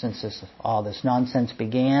since all this nonsense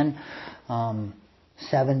began.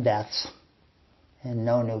 7 deaths and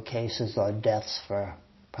no new cases or deaths for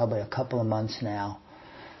probably a couple of months now.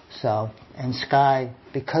 So, and Sky,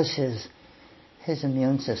 because his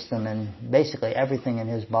immune system and basically everything in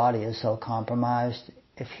his body is so compromised,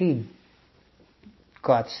 if he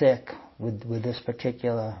got sick with this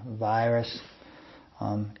particular virus,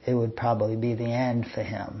 it would probably be the end for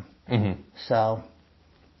him. Mm-hmm. So,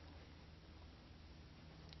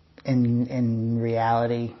 in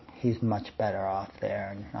reality, he's much better off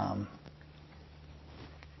there, and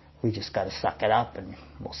we just got to suck it up, and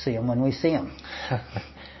we'll see him when we see him.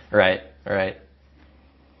 Right.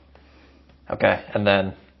 Okay, and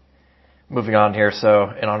then moving on here, so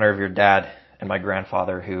in honor of your dad and my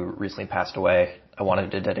grandfather who recently passed away, I wanted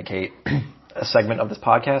to dedicate a segment of this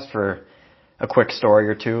podcast for a quick story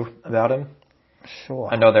or two about him. Sure.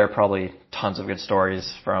 I know there are probably tons of good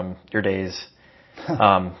stories from your days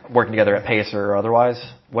working together at Pacer or otherwise.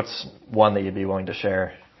 What's one that you'd be willing to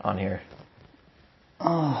share on here?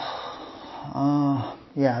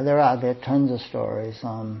 Yeah, there are tons of stories.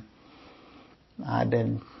 I've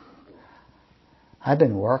been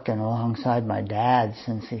working alongside my dad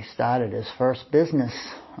since he started his first business.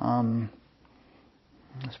 I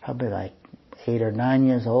was probably like 8 or 9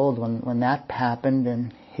 years old when that happened,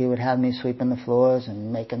 and he would have me sweeping the floors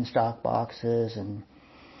and making stock boxes and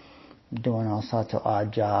doing all sorts of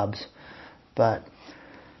odd jobs. But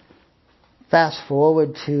fast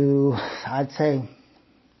forward to, I'd say,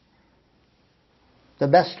 the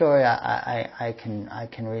best story I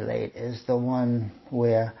can relate is the one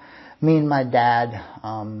where me and my dad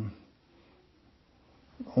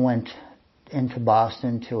went into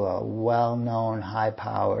Boston to a well-known,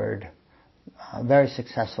 high-powered, very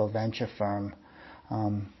successful venture firm.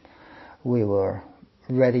 We were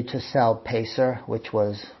ready to sell Pacer, which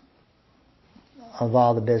was, of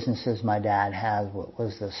all the businesses my dad had,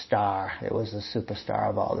 was the star. It was the superstar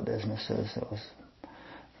of all the businesses. It was,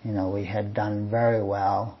 we had done very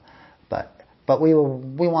well, but we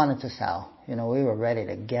wanted to sell. We were ready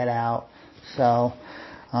to get out. So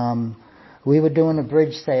we were doing a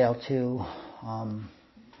bridge sale to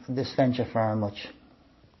this venture firm, which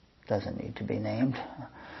doesn't need to be named.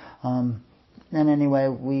 And anyway,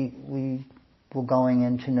 we were going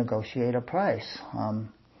in to negotiate a price.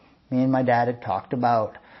 Me and my dad had talked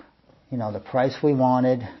about, the price we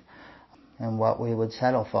wanted and what we would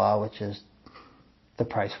settle for, which is the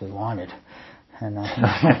price we wanted. And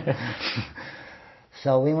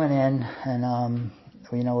so we went in, and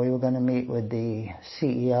we were going to meet with the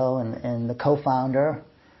CEO and the co-founder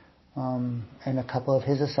and a couple of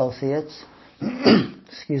his associates.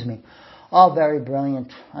 Excuse me. All very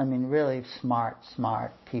brilliant. I mean, really smart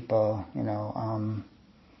people.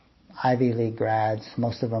 Ivy League grads,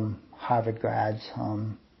 most of them Harvard grads.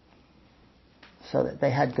 So that they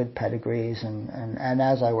had good pedigrees, and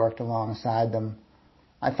as I worked alongside them,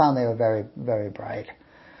 I found they were very, very bright.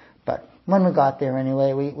 But when we got there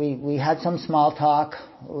anyway, we had some small talk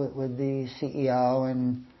with the CEO,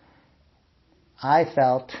 and I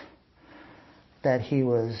felt that he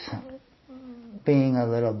was being a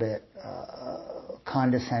little bit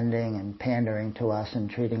condescending and pandering to us and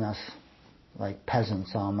treating us like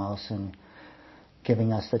peasants almost, and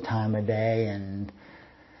giving us the time of day and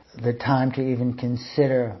the time to even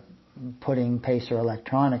consider putting Pacer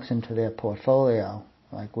Electronics into their portfolio.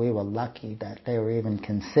 Like, we were lucky that they were even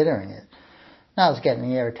considering it. And I was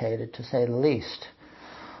getting irritated, to say the least.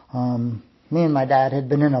 Me and my dad had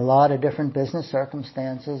been in a lot of different business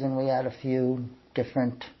circumstances, and we had a few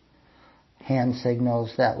different hand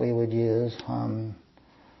signals that we would use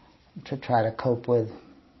to try to cope with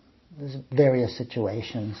various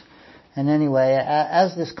situations. And anyway,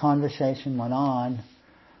 as this conversation went on,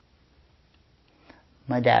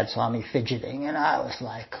 my dad saw me fidgeting, and I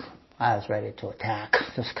was ready to attack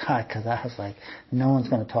this guy, because I was like, no one's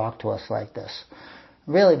going to talk to us like this.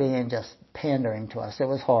 Really being just pandering to us. It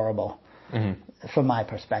was horrible, from my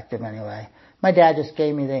perspective anyway. My dad just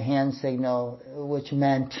gave me the hand signal, which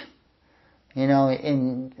meant,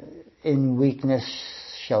 in weakness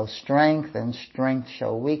show strength, and strength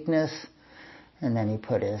show weakness. And then he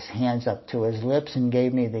put his hands up to his lips and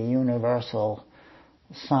gave me the universal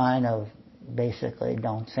sign of, basically,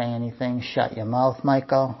 don't say anything, shut your mouth,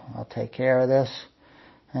 Michael, I'll take care of this.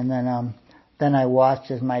 And then I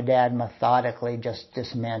watched as my dad methodically just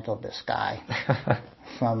dismantled this guy.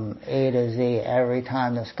 From A to Z. Every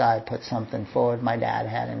time this guy put something forward, my dad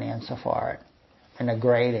had an answer for it, and a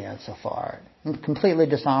great answer for it. And completely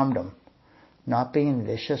disarmed him. Not being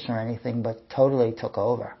vicious or anything, but totally took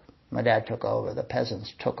over. My dad took over. The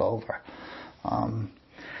peasants took over.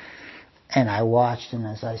 And I watched, and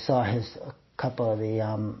as I saw a couple of the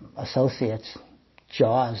associates'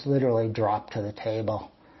 jaws literally drop to the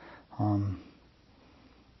table,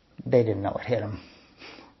 they didn't know it hit them.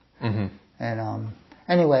 And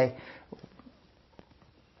anyway,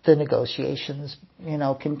 the negotiations,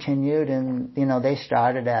 continued, and, they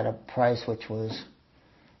started at a price which was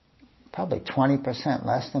probably 20%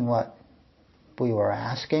 less than what we were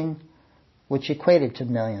asking, which equated to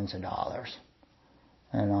millions of dollars.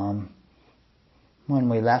 And when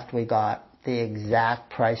we left, we got the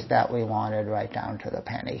exact price that we wanted, right down to the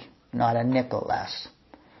penny, not a nickel less.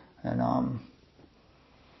 And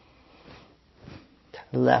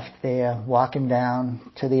left there, walking down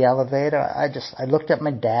to the elevator. I looked at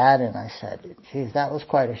my dad and I said, geez, that was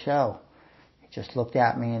quite a show. He just looked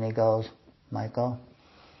at me and he goes, Michael,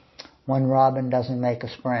 one robin doesn't make a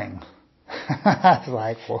spring. I was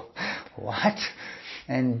like, well, what?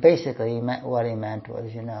 And basically, what he meant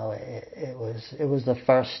was, it was the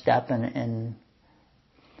first step in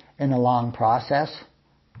a long process,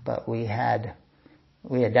 but we had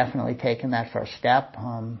definitely taken that first step.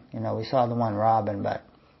 We saw the one robin, but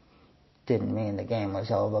didn't mean the game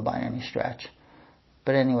was over by any stretch.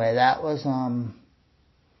 But anyway, that was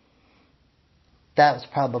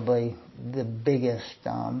probably the biggest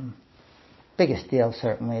deal,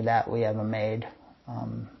 certainly, that we ever made.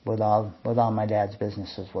 with all my dad's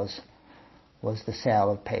businesses was the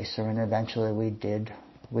sale of Pacer, and eventually we did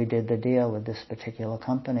the deal with this particular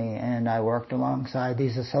company, and I worked alongside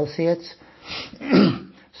these associates,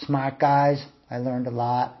 smart guys. I learned a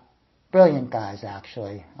lot, brilliant guys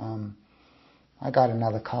actually. I got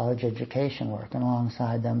another college education working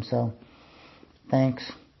alongside them, so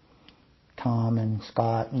thanks, Tom and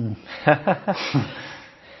Scott and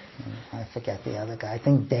I forget the other guy. I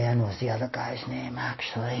think Dan was the other guy's name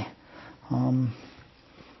actually.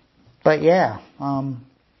 But yeah,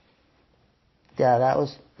 that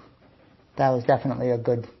was definitely a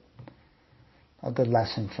good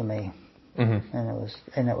lesson for me, and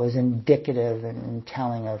it was indicative and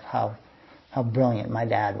telling of how brilliant my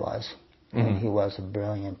dad was, and he was a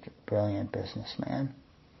brilliant businessman.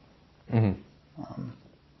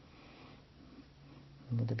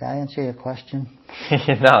 Did that answer your question?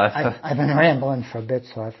 No, I've been rambling for a bit,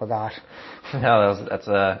 so I forgot. No, that's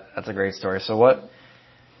a great story. So what?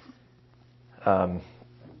 How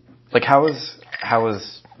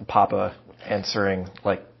was Papa answering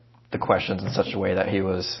like the questions in such a way that he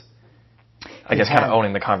was, I guess, kind of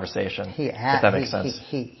owning the conversation? If that makes sense.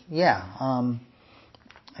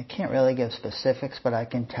 I can't really give specifics, but I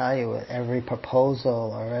can tell you with every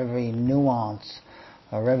proposal or every nuance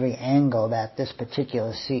or every angle that this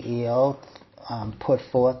particular CEO put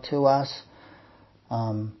forth to us,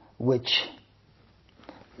 which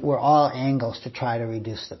were all angles to try to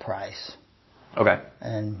reduce the price. Okay.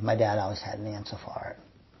 And my dad always had an answer for it.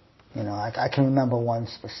 You know, I can remember one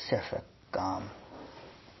specific,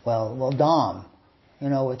 well, Dom, you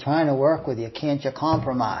know, we're trying to work with you. Can't you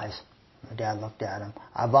compromise? My dad looked at him.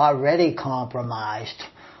 I've already compromised.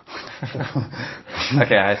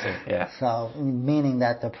 Okay, I see. Yeah. So, meaning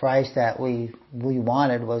that the price that we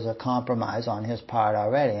wanted was a compromise on his part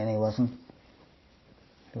already, and he wasn't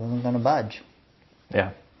going to budge.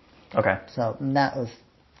 Yeah. Okay. So that was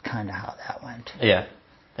kind of how that went. Yeah.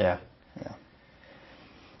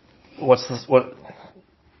 What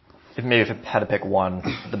if you had to pick one,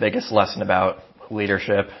 the biggest lesson about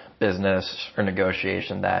leadership, business, or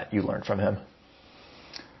negotiation that you learned from him?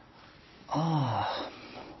 Oh,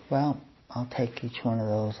 well, I'll take each one of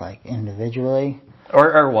those like individually.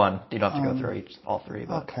 Or one. You don't have to go through all three.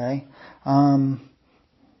 But. Okay.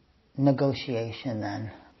 Negotiation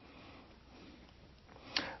then.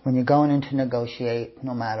 When you're going in to negotiate,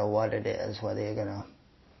 no matter what it is, whether you're going to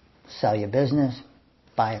sell your business,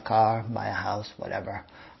 buy a car, buy a house, whatever,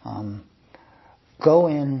 go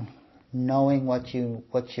in knowing what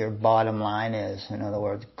your bottom line is. In other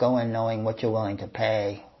words, go in knowing what you're willing to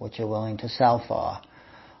pay, what you're willing to sell for.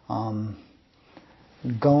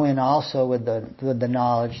 Go in also with the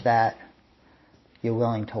knowledge that you're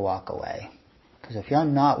willing to walk away. Because if you're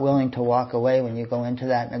not willing to walk away when you go into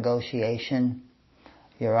that negotiation,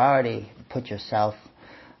 you're already put yourself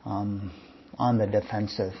on the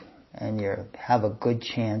defensive, and you have a good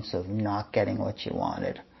chance of not getting what you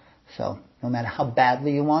wanted. So no matter how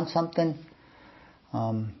badly you want something,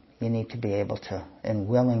 you need to be able to and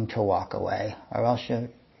willing to walk away, or else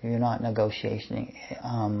you're not negotiating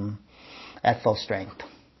at full strength.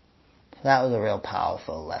 So that was a real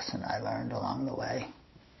powerful lesson I learned along the way.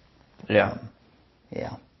 Yeah.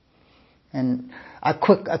 Yeah. And a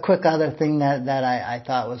quick other thing that I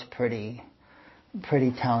thought was pretty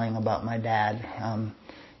telling about my dad,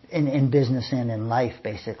 in business and in life,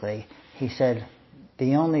 basically. He said,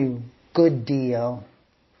 the only good deal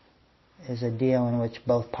is a deal in which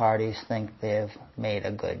both parties think they've made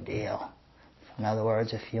a good deal. In other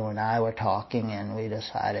words, if you and I were talking and we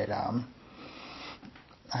decided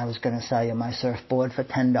I was going to sell you my surfboard for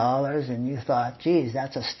 $10, and you thought, geez,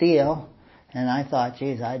 that's a steal, and I thought,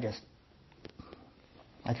 geez, I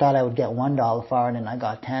thought I would get $1 for it, and I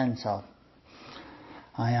got 10, so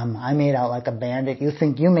I made out like a bandit. You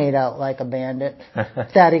think you made out like a bandit.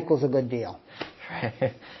 That equals a good deal.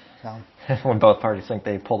 Right. So, when both parties think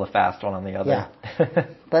they pulled a fast one on the other. Yeah.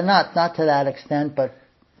 But not to that extent, but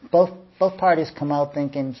both parties come out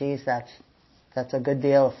thinking, geez, that's a good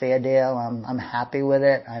deal, a fair deal. I'm happy with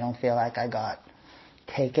it. I don't feel like I got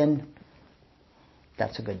taken.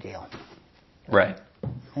 That's a good deal. Right.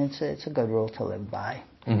 And it's a good rule to live by.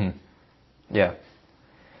 Mm-hmm. Yeah.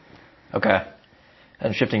 Okay.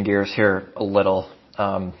 And shifting gears here a little.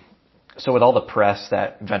 So with all the press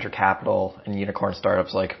that venture capital and unicorn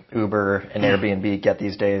startups like Uber and Airbnb get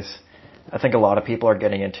these days, I think a lot of people are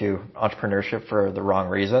getting into entrepreneurship for the wrong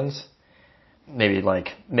reasons. Maybe like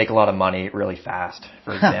make a lot of money really fast,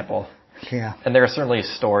 for example. Yeah. And there are certainly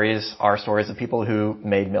stories of people who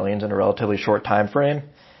made millions in a relatively short time frame.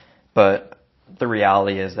 But the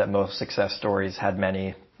reality is that most success stories had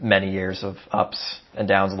many many years of ups and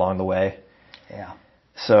downs along the way. Yeah.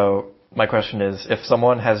 So my question is, if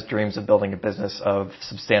someone has dreams of building a business of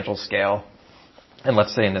substantial scale, and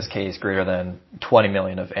let's say in this case greater than 20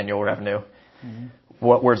 million of annual revenue,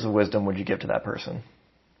 what words of wisdom would you give to that person?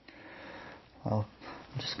 Well,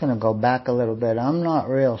 I'm just going to go back a little bit. I'm not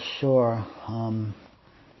real sure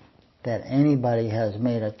that anybody has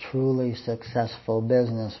made a truly successful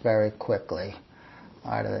business very quickly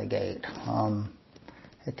out of the gate.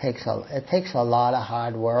 It takes a lot of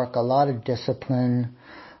hard work, a lot of discipline,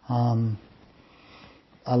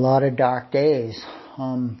 a lot of dark days.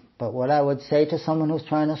 But what I would say to someone who's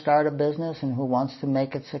trying to start a business and who wants to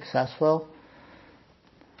make it successful,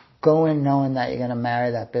 go in knowing that you're going to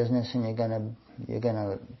marry that business and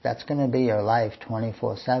that's going to be your life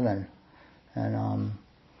 24/7.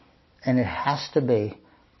 And it has to be,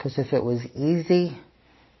 because if it was easy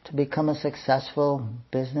to become a successful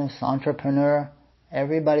business entrepreneur,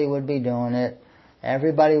 everybody would be doing it.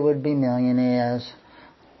 Everybody would be millionaires.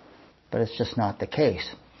 But it's just not the case.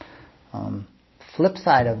 Flip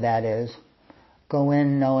side of that is, go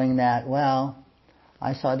in knowing that, well,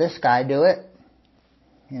 I saw this guy do it,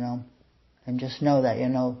 and just know that,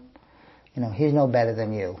 he's no better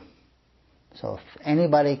than you. So if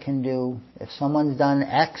anybody can if someone's done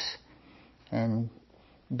X and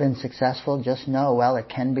been successful, just know, well, it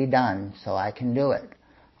can be done, so I can do it.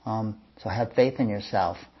 So have faith in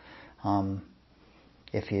yourself.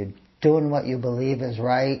 If you're doing what you believe is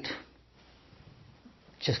right,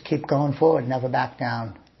 just keep going forward. Never back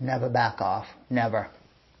down. Never back off. Never.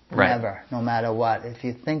 Right. Never. No matter what. If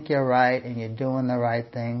you think you're right and you're doing the right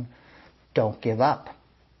thing, don't give up.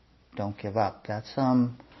 Don't give up. That's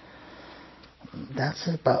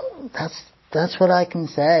what I can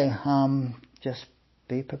say. Just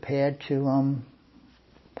be prepared to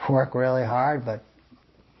work really hard, but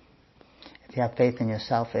if you have faith in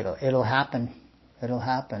yourself, it'll happen. It'll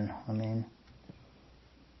happen. I mean,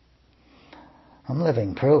 I'm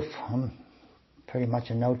living proof. I'm pretty much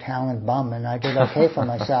a no-talent bum, and I did okay for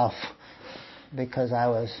myself because I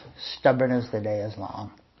was stubborn as the day is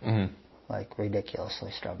long. Mm-hmm. Like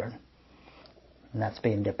ridiculously stubborn. And that's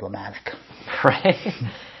being diplomatic. Right.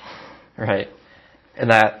 Right. And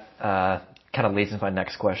that kind of leads into my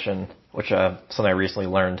next question, which something I recently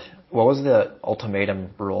learned. What was the ultimatum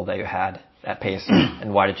rule that you had at Pace,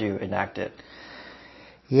 and why did you enact it?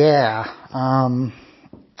 Yeah.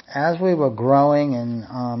 As we were growing,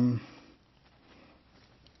 and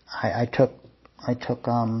I took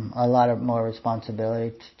a lot of more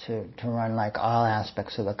responsibility to run like all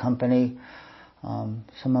aspects of the company.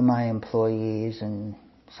 Some of my employees and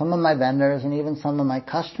some of my vendors and even some of my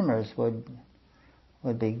customers would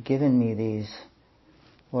be giving me these,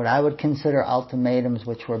 what I would consider ultimatums,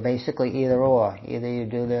 which were basically either or. Either you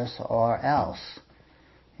do this or else.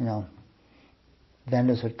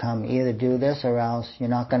 Vendors would come, either do this or else you're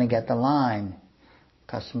not going to get the line.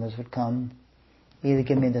 Customers would come, either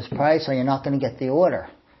give me this price or you're not going to get the order.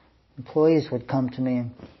 Employees would come to me,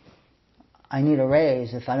 I need a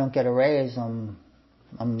raise. If I don't get a raise, I'm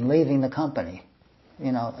leaving the company.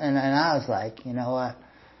 And I was like, you know what?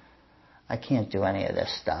 I can't do any of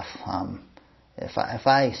this stuff. If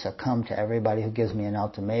I succumb to everybody who gives me an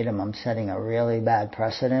ultimatum, I'm setting a really bad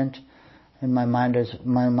precedent. And my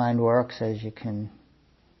mind works, as you can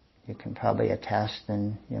probably attest,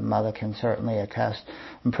 and your mother can certainly attest.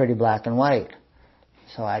 I'm pretty black and white.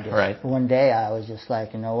 So one day I was just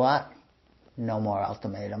like, you know what? No more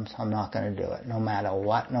ultimatums. I'm not going to do it. No matter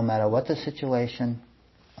what the situation,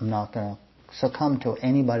 I'm not going to succumb to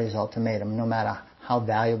anybody's ultimatum, no matter how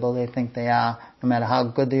valuable they think they are, no matter how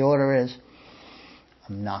good the order is.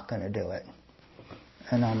 I'm not going to do it.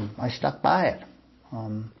 And I stuck by it.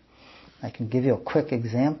 I can give you a quick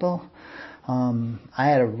example. I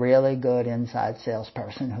had a really good inside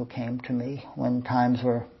salesperson who came to me when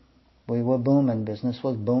we were booming, business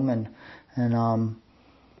was booming, and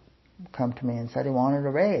come to me and said he wanted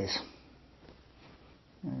a raise.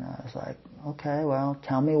 And I was like, okay, well,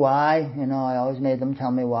 tell me why. I always made them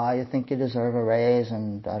tell me why you think you deserve a raise,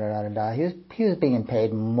 and da-da-da-da-da. He was being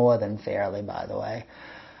paid more than fairly, by the way.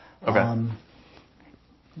 Okay.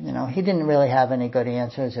 He didn't really have any good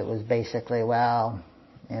answers. It was basically, well,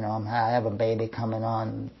 I have a baby coming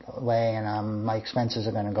on the way, and my expenses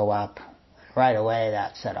are going to go up. Right away,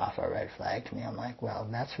 that set off a red flag to me. I'm like, well,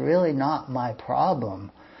 that's really not my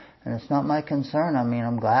problem, and it's not my concern. I mean,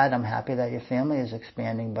 I'm happy that your family is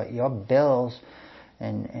expanding, but your bills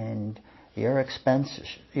and your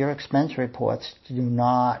expense reports do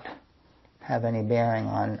not have any bearing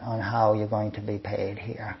on how you're going to be paid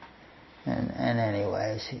here. And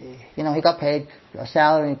anyways, he got paid a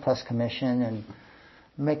salary plus commission, and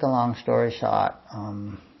make a long story short,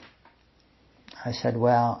 I said,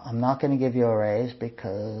 well, I'm not going to give you a raise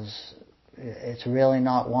because it's really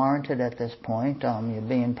not warranted at this point. You're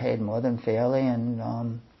being paid more than fairly,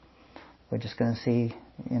 and we're just going to see,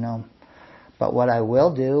 But what I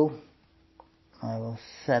will do, I will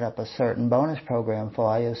set up a certain bonus program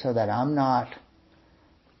for you so that I'm not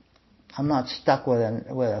stuck with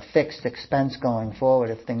a fixed expense going forward.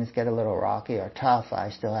 If things get a little rocky or tough, I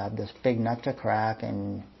still have this big nut to crack,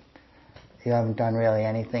 and you haven't done really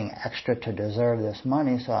anything extra to deserve this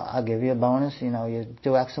money, so I'll give you a bonus. You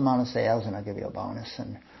do X amount of sales, and I'll give you a bonus.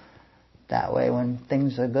 And that way, when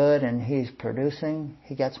things are good and he's producing,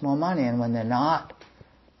 he gets more money. And when they're not,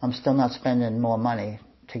 I'm still not spending more money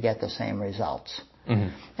to get the same results. Mm-hmm.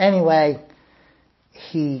 Anyway,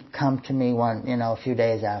 he come to me a few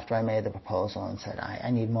days after I made the proposal and said, I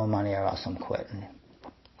need more money or else I'm quitting.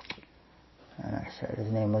 And I said,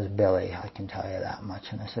 his name was Billy, I can tell you that much.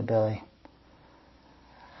 And I said, Billy,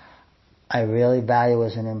 I really value you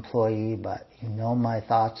as an employee, but my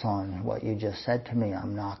thoughts on what you just said to me.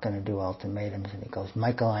 I'm not going to do ultimatums. And he goes,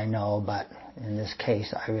 Michael, I know, but in this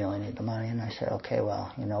case, I really need the money. And I said, okay,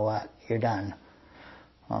 well, you know what? You're done.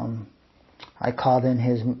 I called in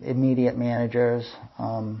his immediate managers,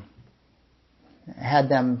 had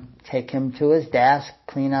them take him to his desk,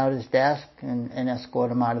 clean out his desk, and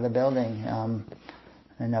escort him out of the building.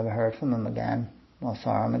 I never heard from him again. Well,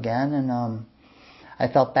 saw him again, and I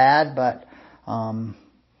felt bad, but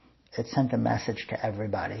it sent a message to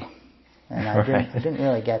everybody. And I didn't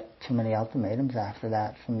really get too many ultimatums after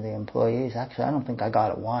that from the employees. Actually, I don't think I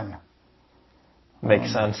got one.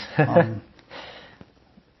 Makes sense.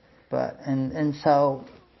 So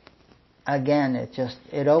again,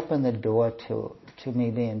 it opened the door to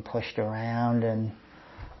me being pushed around, and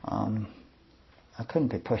I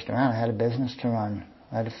couldn't be pushed around. I had a business to run.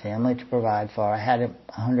 I had a family to provide for. I had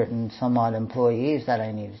 100 and some odd employees that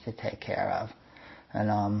I needed to take care of.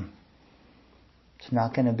 And it's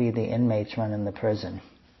not going to be the inmates running the prison.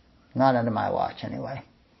 Not under my watch, anyway.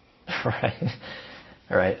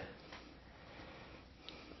 Right.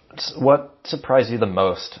 What surprised you the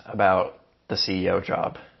most about the CEO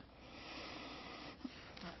job?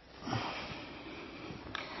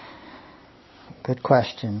 Good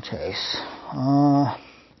question, Chase.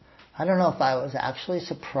 I don't know if I was actually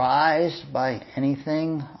surprised by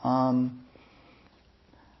anything.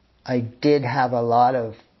 I did have a lot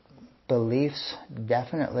of beliefs,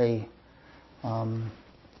 definitely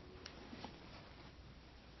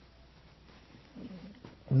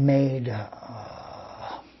made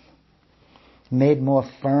more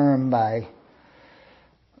firm by,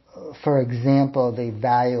 for example, the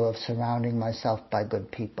value of surrounding myself by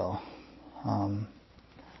good people.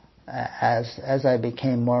 As I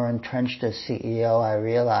became more entrenched as CEO, I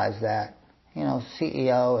realized that,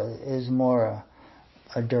 CEO is more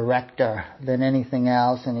a director than anything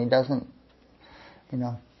else, and he doesn't,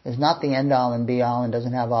 is not the end-all and be-all and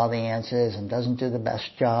doesn't have all the answers and doesn't do the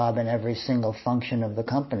best job in every single function of the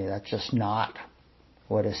company. That's just not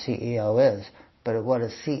what a CEO is. But what a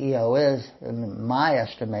CEO is, in my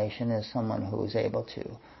estimation, is someone who's able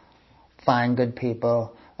to find good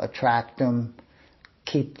people, attract them,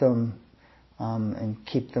 keep them, and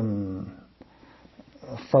keep them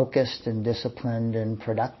focused and disciplined and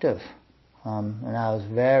productive. And I was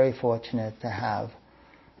very fortunate to have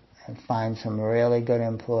and find some really good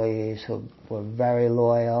employees who were very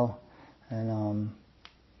loyal and,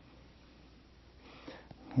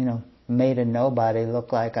 made a nobody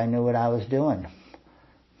look like I knew what I was doing.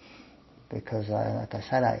 Because, like I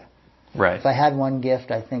said, if I had one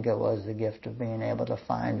gift, I think it was the gift of being able to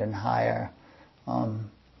find and hire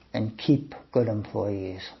and keep good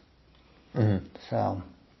employees. Mm-hmm. So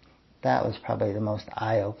that was probably the most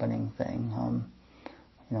eye-opening thing.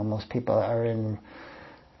 Most people are in,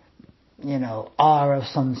 awe of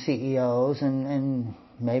some CEOs, and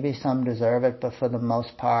maybe some deserve it, but for the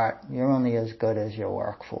most part, you're only as good as your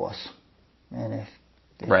workforce. And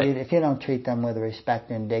if you don't treat them with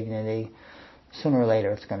respect and dignity, sooner or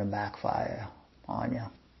later it's going to backfire on you.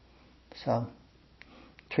 So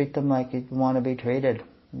treat them like you want to be treated.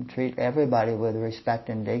 And treat everybody with respect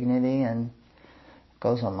and dignity, and it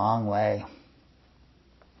goes a long way.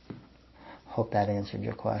 Hope that answered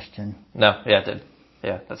your question. No, yeah, it did.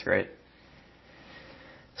 Yeah, that's great.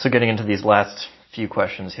 So getting into these last few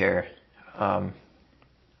questions here,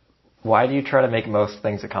 why do you try to make most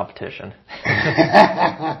things a competition?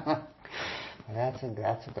 That's a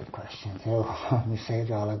good question too. We saved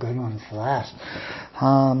all the good ones for last.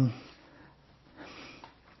 I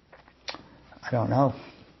don't know.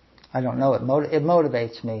 It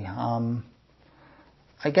motivates me.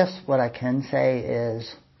 I guess what I can say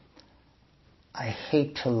is I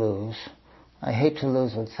hate to lose. I hate to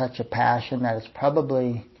lose with such a passion that it's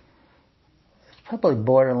probably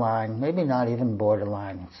borderline, maybe not even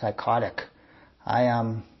borderline, psychotic. I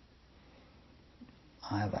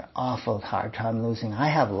have an awful hard time losing. I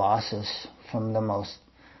have losses from the most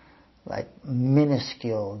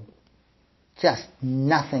minuscule, just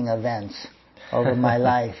nothing events over my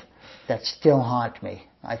life that still haunt me.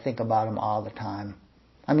 I think about them all the time.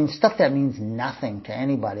 I mean, stuff that means nothing to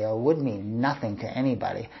anybody or would mean nothing to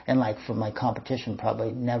anybody. And for my competition,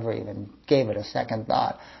 probably never even gave it a second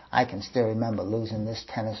thought. I can still remember losing this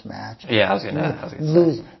tennis match. Yeah, I was gonna say.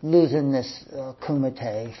 Losing this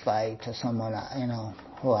kumite fight to someone,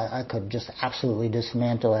 who I could just absolutely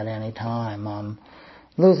dismantle at any time.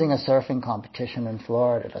 Losing a surfing competition in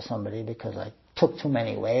Florida to somebody because I took too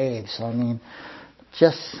many waves. I mean,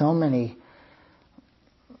 just so many,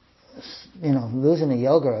 losing a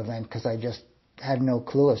yoga event because I just had no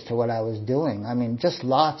clue as to what I was doing. I mean, just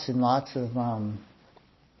lots and lots of,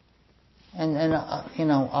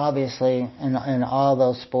 obviously in all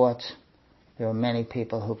those sports, there were many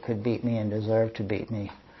people who could beat me and deserved to beat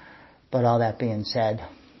me. But all that being said,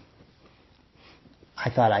 I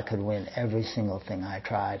thought I could win every single thing I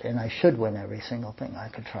tried, and I should win every single thing I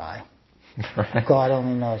could try. Right. God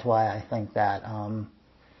only knows why I think that.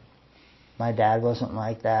 My dad wasn't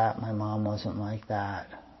like that. My mom wasn't like that.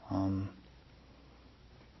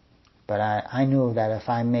 But I knew that if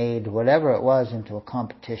I made whatever it was into a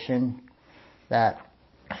competition, that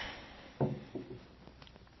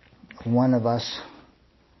one of us,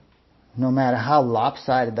 no matter how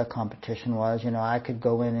lopsided the competition was, I could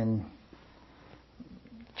go in and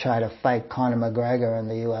try to fight Conor McGregor in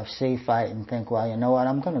the UFC fight and think, well, you know what,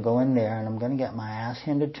 I'm going to go in there and I'm going to get my ass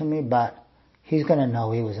handed to me, but he's going to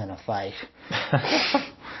know he was in a fight.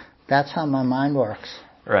 That's how my mind works.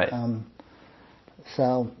 Right.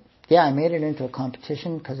 So, yeah, I made it into a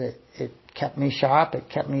competition because it kept me sharp, it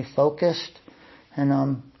kept me focused, and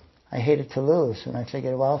I hated to lose. And I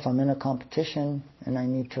figured, well, if I'm in a competition and I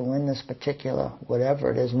need to win this particular, whatever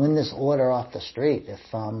it is, win this order off the street. If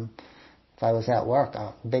I was at work,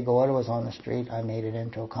 a big order was on the street, I made it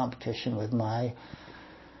into a competition with my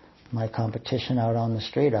competition out on the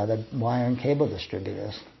street are the wire and cable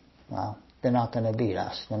distributors. Well, they're not going to beat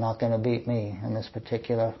us. They're not going to beat me in this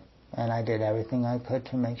particular. And I did everything I could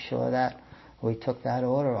to make sure that we took that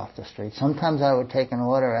order off the street. Sometimes I would take an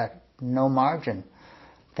order at no margin,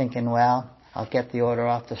 thinking, well, I'll get the order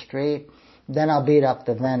off the street, then I'll beat up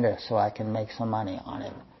the vendor so I can make some money on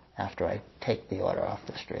it after I take the order off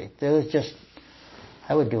the street. There was just,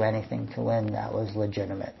 I would do anything to win that was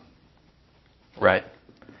legitimate. Right.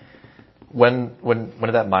 When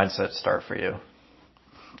did that mindset start for you?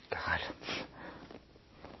 God,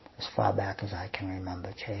 as far back as I can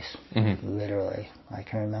remember, Chase. Mm-hmm. Literally. I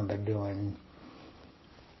can remember doing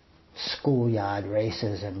schoolyard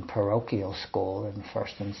races in parochial school in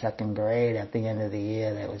first and second grade. At the end of the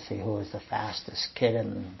year, they would see who was the fastest kid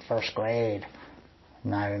in first grade.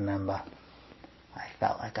 And I remember I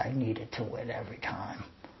felt like I needed to win every time.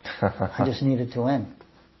 I just needed to win.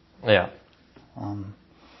 Yeah.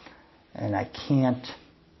 And I can't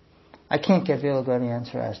give you a good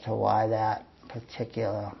answer as to why that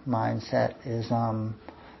particular mindset is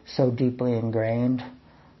so deeply ingrained.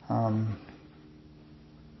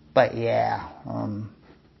 But yeah,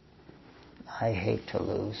 I hate to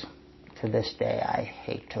lose. To this day, I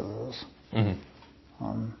hate to lose.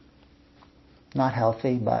 Mm-hmm. Not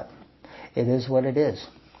healthy, but it is what it is.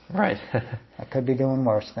 Right. I could be doing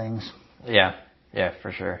worse things. Yeah,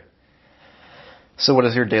 for sure. So what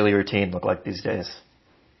does your daily routine look like these days?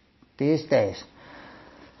 These days?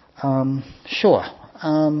 Sure.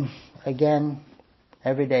 Again,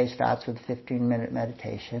 every day starts with a 15-minute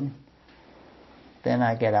meditation. Then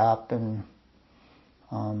I get up and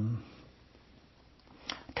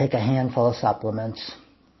take a handful of supplements.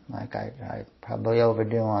 Like I probably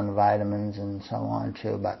overdo on vitamins and so on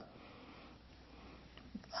too, but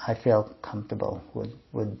I feel comfortable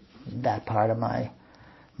with that part of my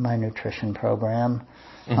nutrition program.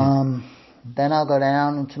 Mm-hmm. Then I'll go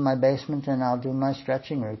down into my basement and I'll do my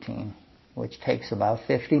stretching routine, which takes about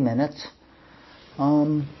 50 minutes.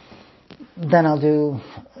 Then I'll do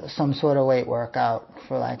some sort of weight workout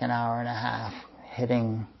for like an hour and a half,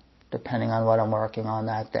 hitting, depending on what I'm working on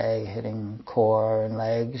that day, hitting core and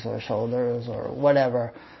legs or shoulders or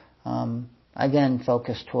whatever. Again,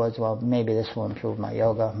 focused towards, well, maybe this will improve my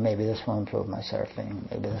yoga, maybe this will improve my surfing,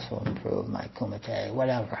 maybe this will improve my kumite,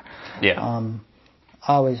 whatever. Yeah.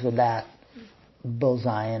 Always with that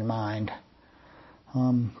bullseye in mind.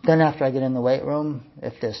 Then after I get in the weight room,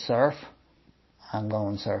 if there's surf, I'm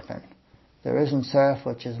going surfing. There isn't surf,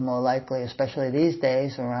 which is more likely, especially these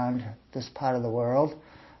days around this part of the world.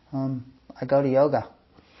 I go to yoga.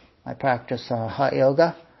 I practice hot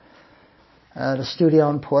yoga at a studio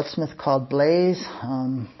in Portsmouth called Blaze.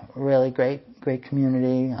 Really great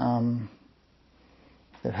community.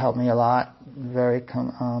 They've helped me a lot.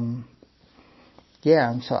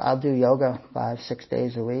 And so I'll do yoga 5-6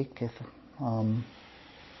 days a week.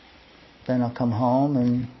 Then I'll come home,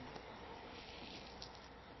 and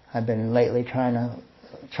I've been lately trying to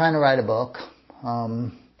write a book.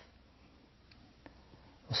 We'll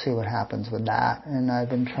see what happens with that. And I've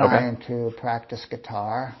been trying to practice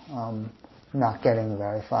guitar. Not getting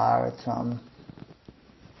very far. It's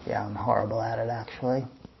I'm horrible at it actually.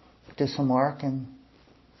 Do some work, and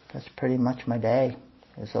that's pretty much my day.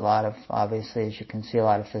 There's a lot of, obviously, as you can see, a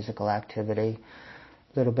lot of physical activity,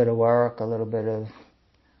 a little bit of work, a little bit of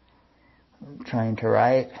trying to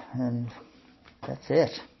write, and that's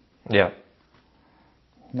it. Yeah.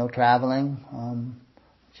 No traveling,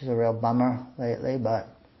 which is a real bummer lately, but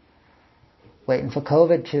waiting for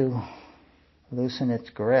COVID to loosen its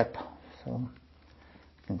grip so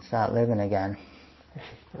I can start living again.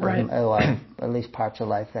 Right. At least parts of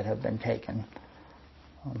life that have been taken.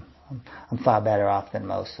 I'm far better off than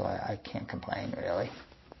most, so I can't complain, really.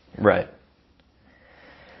 Right.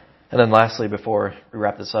 And then lastly, before we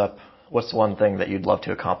wrap this up, what's one thing that you'd love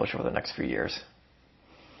to accomplish over the next few years?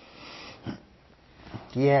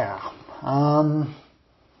 Yeah.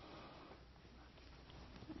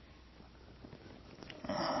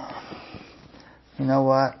 You know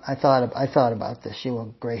what? I thought about this. You were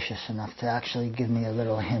gracious enough to actually give me a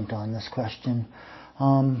little hint on this question.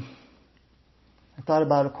 I thought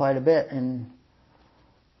about it quite a bit, and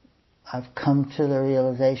I've come to the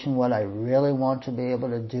realization what I really want to be able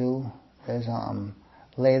to do is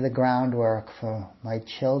lay the groundwork for my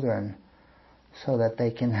children so that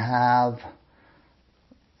they can have,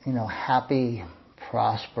 happy,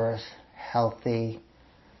 prosperous, healthy,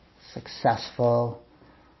 successful,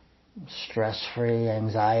 stress-free,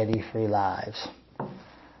 anxiety-free lives.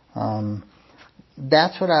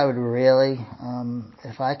 That's what I would really,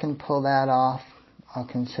 if I can pull that off, I'll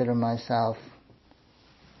consider myself,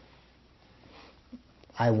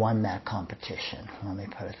 I won that competition. Let me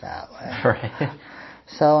put it that way. Right.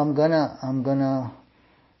 So I'm gonna,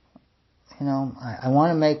 I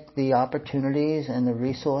want to make the opportunities and the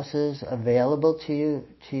resources available to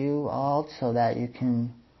you all so that you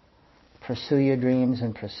can pursue your dreams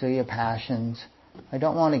and pursue your passions. I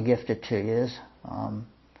don't want to gift it to you.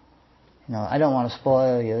 I don't want to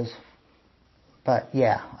spoil you. But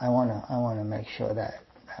yeah, I want to make sure that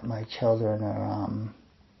my children are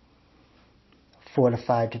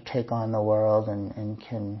fortified to take on the world and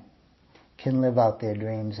can live out their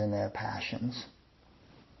dreams and their passions.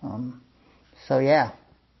 So yeah,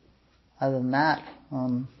 other than that,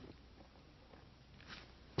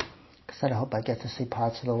 I hope I get to see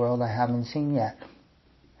parts of the world I haven't seen yet,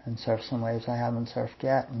 and surf some waves I haven't surfed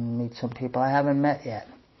yet, and meet some people I haven't met yet.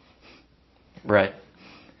 Right.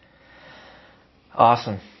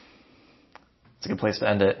 Awesome. It's a good place to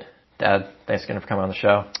end it. Dad, thanks again for coming on the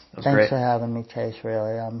show. It was great. Thanks for having me, Chase,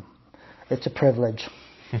 really. It's a privilege.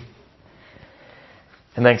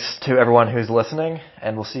 And thanks to everyone who's listening,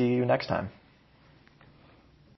 and we'll see you next time.